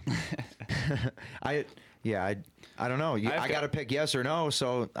wrong. I don't know. I I've got to pick yes or no,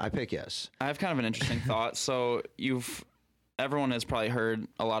 so I pick yes. I have kind of an interesting thought. So everyone has probably heard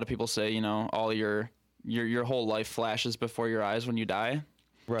a lot of people say, all your whole life flashes before your eyes when you die.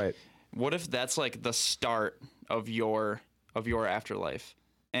 Right. What if that's like the start of your afterlife,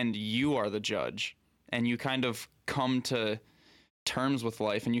 and you are the judge, and you kind of come to terms with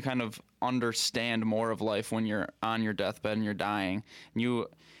life, and you kind of understand more of life when you're on your deathbed and you're dying. You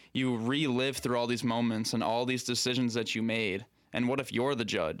relive through all these moments and all these decisions that you made. And what if you're the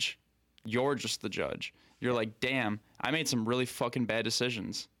judge? You're just the judge. You're like, damn, I made some really fucking bad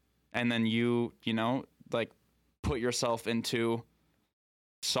decisions. And then you like put yourself into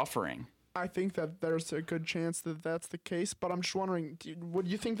suffering. I think that there's a good chance that that's the case, but I'm just wondering, would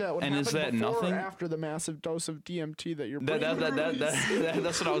you think that would And happen is that before nothing? or after the massive dose of DMT that you're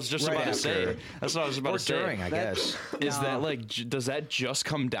That's what I was just Right about to say. after. That's what I was about Or to say. during, I guess. Is that like, does that just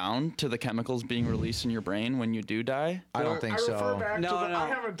come down to the chemicals being released in your brain when you do die? I don't think I refer so. back No, to the, no. I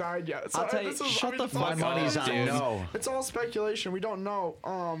haven't died yet. So I'll tell you- this is, Shut the it's all- fuck My money's up, on dude. no. It's all speculation. We don't know.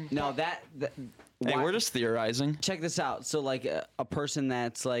 No, that Hey, why- we're just theorizing. check this out. So like a person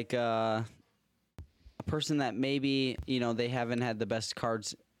that's like a person that maybe they haven't had the best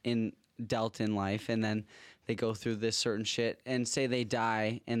cards dealt in life, and then they go through this certain shit, and say they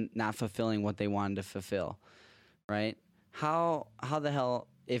die and not fulfilling what they wanted to fulfill, right? How the hell,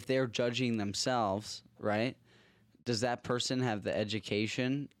 if they're judging themselves, right? Does that person have the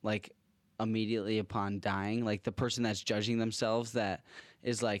education like immediately upon dying? Like the person that's judging themselves that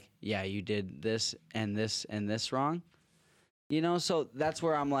is like, yeah, you did this and this and this wrong. So that's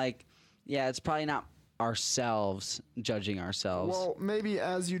where I'm like, yeah, it's probably not ourselves judging ourselves. Well, maybe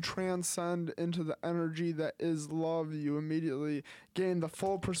as you transcend into the energy that is love, you immediately gain the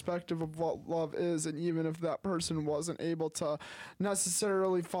full perspective of what love is. And even if that person wasn't able to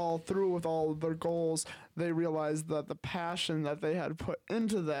necessarily follow through with all of their goals, they realized that the passion that they had put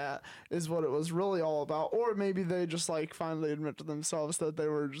into that is what it was really all about. Or maybe they just like finally admit to themselves that they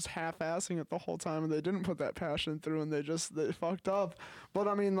were just half-assing it the whole time and they didn't put that passion through and they fucked up. But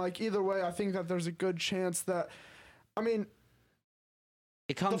I mean, like, either way, I think that there's a good chance that, I mean,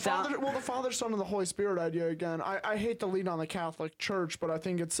 it comes down. the Father, Son, and the Holy Spirit idea again. I hate to lean on the Catholic Church, but I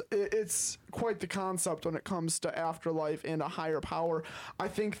think it's quite the concept when it comes to afterlife and a higher power. I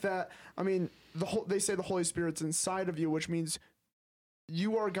think that, I mean, they say the Holy Spirit's inside of you, which means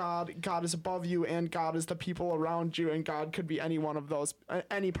you are God, God is above you, and God is the people around you, and God could be any one of those,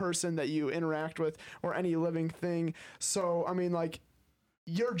 any person that you interact with, or any living thing. So, I mean, like,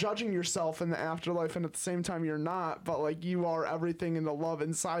 you're judging yourself in the afterlife, and at the same time you're not, but like you are everything, and the love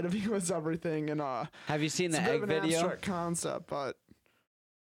inside of you is everything. And have you seen the it's a bit egg of an video? abstract concept, but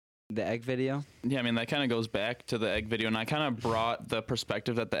The egg video? Yeah, I mean, that kind of goes back to the egg video, and I kind of brought the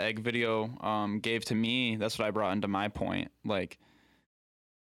perspective that the egg video gave to me. That's what I brought into my point. Like,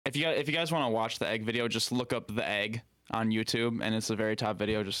 if you guys want to watch the egg video, just look up the egg on YouTube, and it's the very top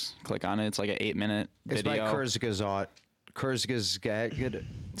video. Just click on it. It's like an 8-minute video. It's by Kurzgesagt,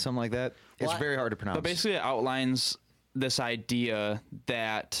 something like that. It's What? very hard to pronounce. But basically, it outlines this idea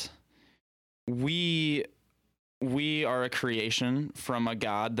that we are a creation from a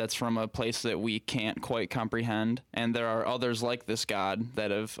God that's from a place that we can't quite comprehend, and there are others like this God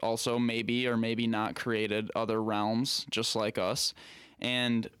that have also maybe or maybe not created other realms just like us.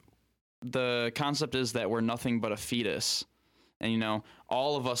 And the concept is that we're nothing but a fetus, and, you know,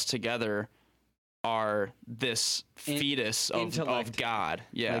 all of us together are this fetus of God.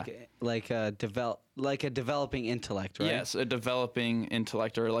 Yeah. Like a developing intellect, right? Yes, a developing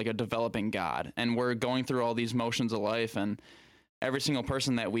intellect, or like a developing God. And we're going through all these motions of life, and every single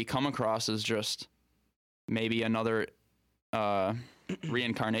person that we come across is just maybe another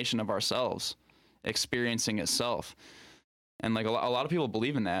reincarnation of ourselves experiencing itself. And like a lot of people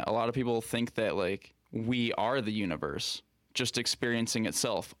believe in that. A lot of people think that like we are the universe, just experiencing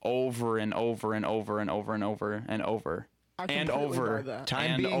itself over and over and over and over and over and over and over.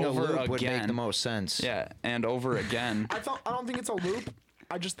 Time and being over a loop would make again. the most sense. Yeah, and over again. I don't think it's a loop.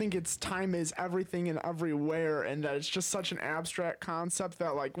 I just think it's time is everything and everywhere, and that it's just such an abstract concept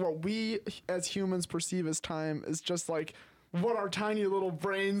that like what we as humans perceive as time is just like what our tiny little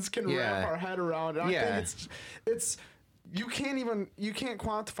brains can wrap our head around. And I think it's you can't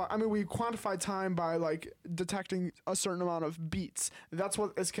quantify. I mean, we quantify time by like detecting a certain amount of beats. That's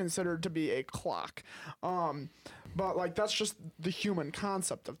what is considered to be a clock. But like that's just the human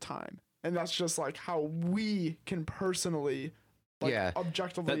concept of time, and that's just like how we can personally, like,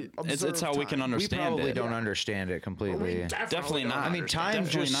 objectively observe it's how we can We understand probably it. don't understand it completely. We Definitely not. I mean, time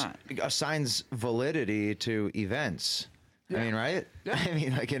Definitely just assigns validity to events. I mean, right? Yeah. I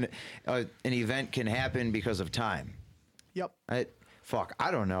mean, like an event can happen because of time. Yep. I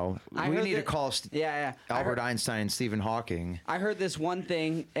don't know. I We heard need to that- call Yeah. Albert Einstein and Stephen Hawking. I heard this one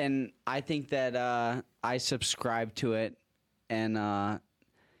thing, and I think that I subscribe to it, and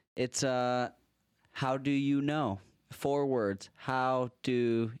it's how do you know? 4 words. How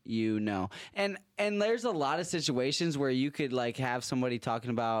do you know? And there's a lot of situations where you could like have somebody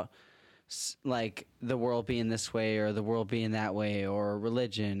talking about like the world being this way or the world being that way or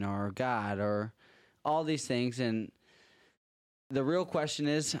religion or God or all these things, and the real question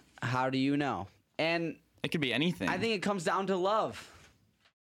is, how do you know? And It could be anything. I think it comes down to love,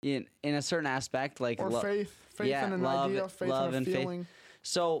 in a certain aspect, like Or faith in an idea, faith in a feeling.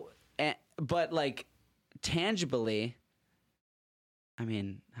 So, but like tangibly, I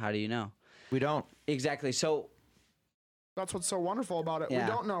mean, how do you know? We don't. Exactly. So That's what's so wonderful about it. Yeah.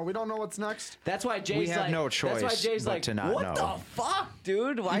 We don't know. We don't know what's next. that's why Jay's have like, no That's why choice Jay's but like, to not what know." the fuck,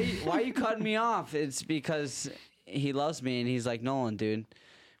 dude? Why are you cutting me off? It's because he loves me, and he's like, Nolan, dude,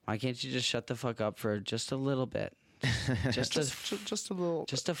 why can't you just shut the fuck up for just a little bit? Just Just a little.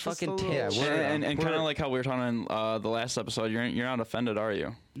 just a fucking little. titch. Yeah, and kind of like how we were talking in the last episode, you're not offended, are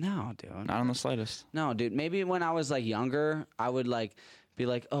you? No, dude. Not in the slightest. No, dude. Maybe when I was like younger, I would like be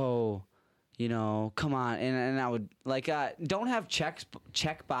like, oh, you know, come on, and I would like don't have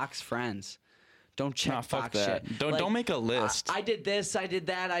checkbox friends. Don't check Nah, fuck box that. shit. Don't Like, make a list. I did this, I did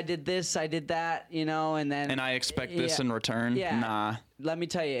that, I did this, I did that, you know, and then And I expect this Yeah. in return. Yeah. Nah. Let me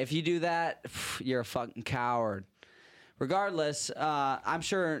tell you, if you do that, you're a fucking coward. Regardless, I'm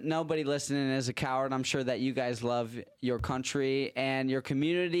sure nobody listening is a coward. I'm sure that you guys love your country and your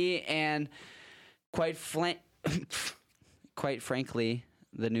community, and quite frankly,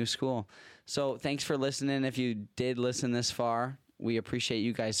 the new school. So thanks for listening. If you did listen this far, we appreciate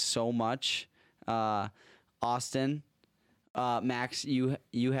you guys so much. Austen, Max, you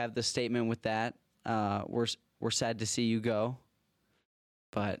have the statement with that. We're sad to see you go,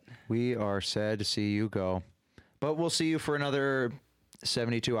 but We are sad to see you go. But we'll see you for another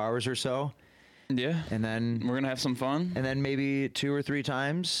 72 hours or so. Yeah. And then We're going to have some fun. maybe 2 or 3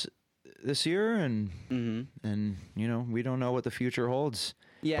 times this year. And, you know, we don't know what the future holds.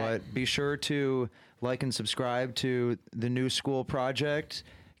 Yeah. But be sure to like and subscribe to the New School Project.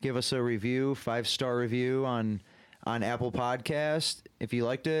 Give us a review, 5-star review on Apple Podcast. If you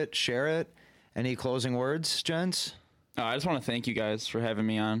liked it, share it. Any closing words, gents? I just want to thank you guys for having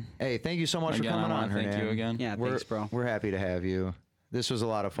me on. Hey, thank you so much Again, for coming I on, wanna thank Hernan. you again. yeah, We're, thanks, bro. We're happy to have you. This was a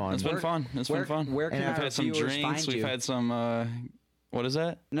lot of fun. It's been fun. It's been fun. Where can And our We've had some viewers drinks. find We've you? had some, what is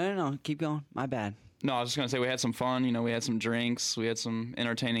that? No, keep going. My bad. No, I was just going to say we had some fun. You know, we had some drinks. We had some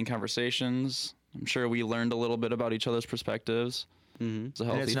entertaining conversations. I'm sure we learned a little bit about each other's perspectives. It's a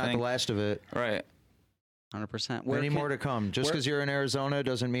healthy And it's not thing. the last of it. Right. 100%. Many more to come. Just where- because you're in Arizona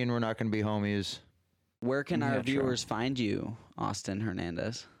doesn't mean we're not going to be homies. Where can our Yeah, true. viewers find you, Austen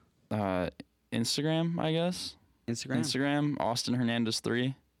Hernandez? Instagram, I guess. Instagram? Austen Hernandez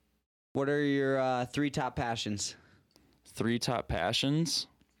 3. What are your 3 top passions? 3 top passions.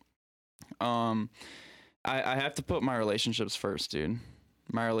 I have to put my relationships first, dude.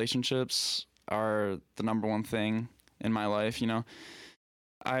 My relationships are the number one thing in my life. You know,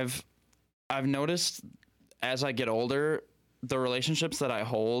 I've noticed as I get older, the relationships that I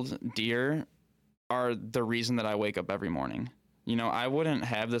hold dear are the reason that I wake up every morning. You know, I wouldn't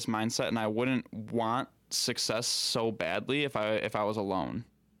have this mindset and I wouldn't want success so badly if I was alone.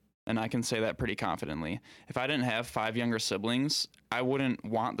 And I can say that pretty confidently. If I didn't have 5 younger siblings, I wouldn't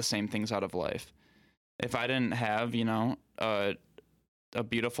want the same things out of life. If I didn't have, you know, a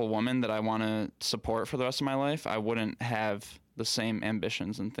beautiful woman that I want to support for the rest of my life, I wouldn't have the same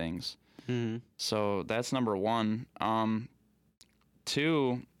ambitions and things. Mm-hmm. So that's number 1.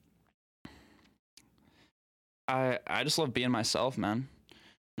 2, I just love being myself, man.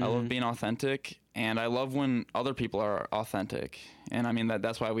 I love being authentic, and I love when other people are authentic. And I mean,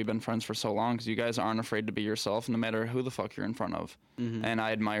 that's why we've been friends for so long, because you guys aren't afraid to be yourself no matter who the fuck you're in front of. And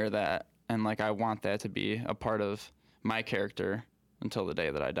I admire that. And like, I want that to be a part of my character until the day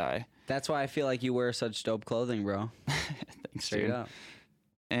that I die. That's why I feel like you wear such dope clothing, bro. Thanks, Straight dude. up.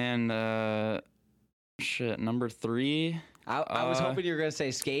 And number 3. I was hoping you were gonna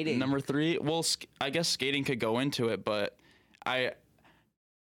say skating. Number 3. Well, I guess skating could go into it, but I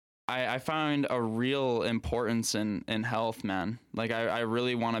find a real importance in health, man. Like, I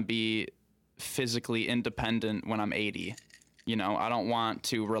really want to be physically independent when I'm 80. You know, I don't want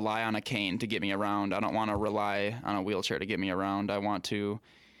to rely on a cane to get me around. I don't want to rely on a wheelchair to get me around. I want to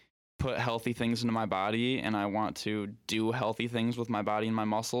put healthy things into my body, and I want to do healthy things with my body and my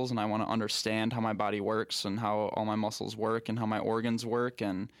muscles, and I want to understand how my body works and how all my muscles work and how my organs work,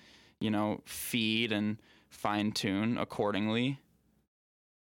 and, you know, feed and fine tune accordingly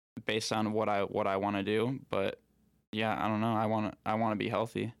based on what I want to do. But yeah, I don't know. I want to be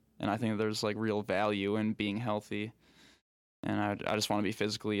healthy, and I think there's like real value in being healthy. And I just want to be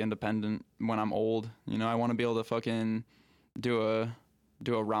physically independent when I'm old. You know, I want to be able to fucking do a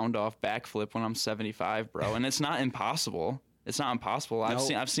round off backflip when I'm 75, bro. And it's not impossible. It's not impossible.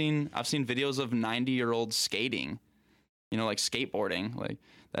 Nope. I've seen videos of 90-year-olds skating. You know, like skateboarding. Like,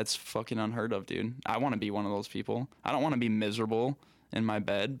 that's fucking unheard of, dude. I want to be one of those people. I don't want to be miserable in my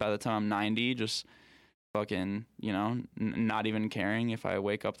bed by the time I'm 90, just fucking, you know, not even caring if I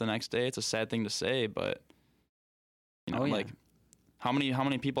wake up the next day. It's a sad thing to say, but you know, like, how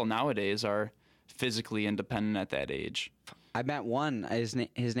many people nowadays are physically independent at that age? I met one.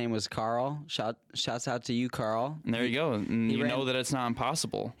 His name was Carl. Shouts out to you, Carl. And there you go. And you know that it's not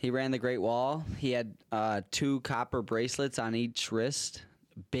impossible. He ran the Great Wall. He had 2 copper bracelets on each wrist,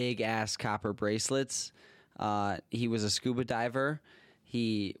 big ass copper bracelets. He was a scuba diver.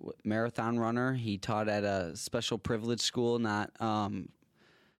 He marathon runner. He taught at a special privilege school, not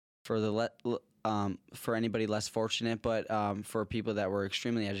for anybody less fortunate, but for people that were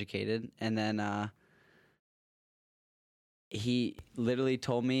extremely educated. And then he literally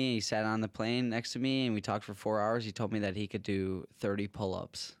told me, he sat on the plane next to me and we talked for 4 hours. He told me that he could do 30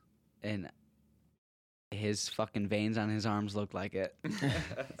 pull-ups, and his fucking veins on his arms looked like it.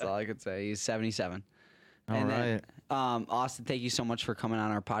 That's all I could say. He's 77. All right. Austen, thank you so much for coming on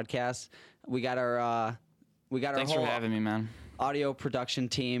our podcast. We got our Thanks for having me, man. audio production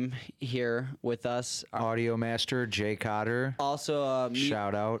team here with us. Audio master Jay Cotter. Also a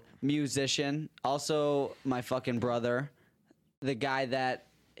Shout out. musician. Also my fucking brother. The guy that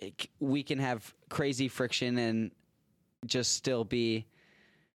we can have crazy friction and just still be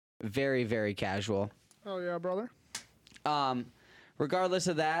very, very casual. Oh yeah, brother. Regardless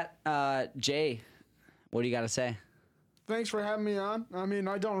of that, Jay, what do you got to say? Thanks for having me on. I mean,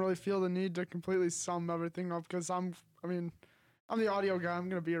 I don't really feel the need to completely sum everything up because I'm the audio guy. I'm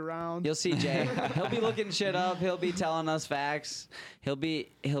gonna be around. You'll see Jay. He'll be looking shit up. He'll be telling us facts. He'll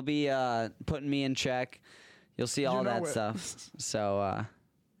be putting me in check. You'll see all that stuff. So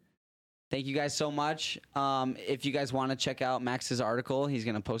thank you guys so much. If you guys want to check out Max's article, he's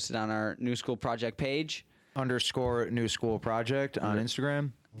gonna post it on our New School Project page. _ New School Project on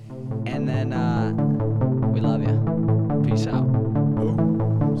Instagram. And then we love you. Peace out.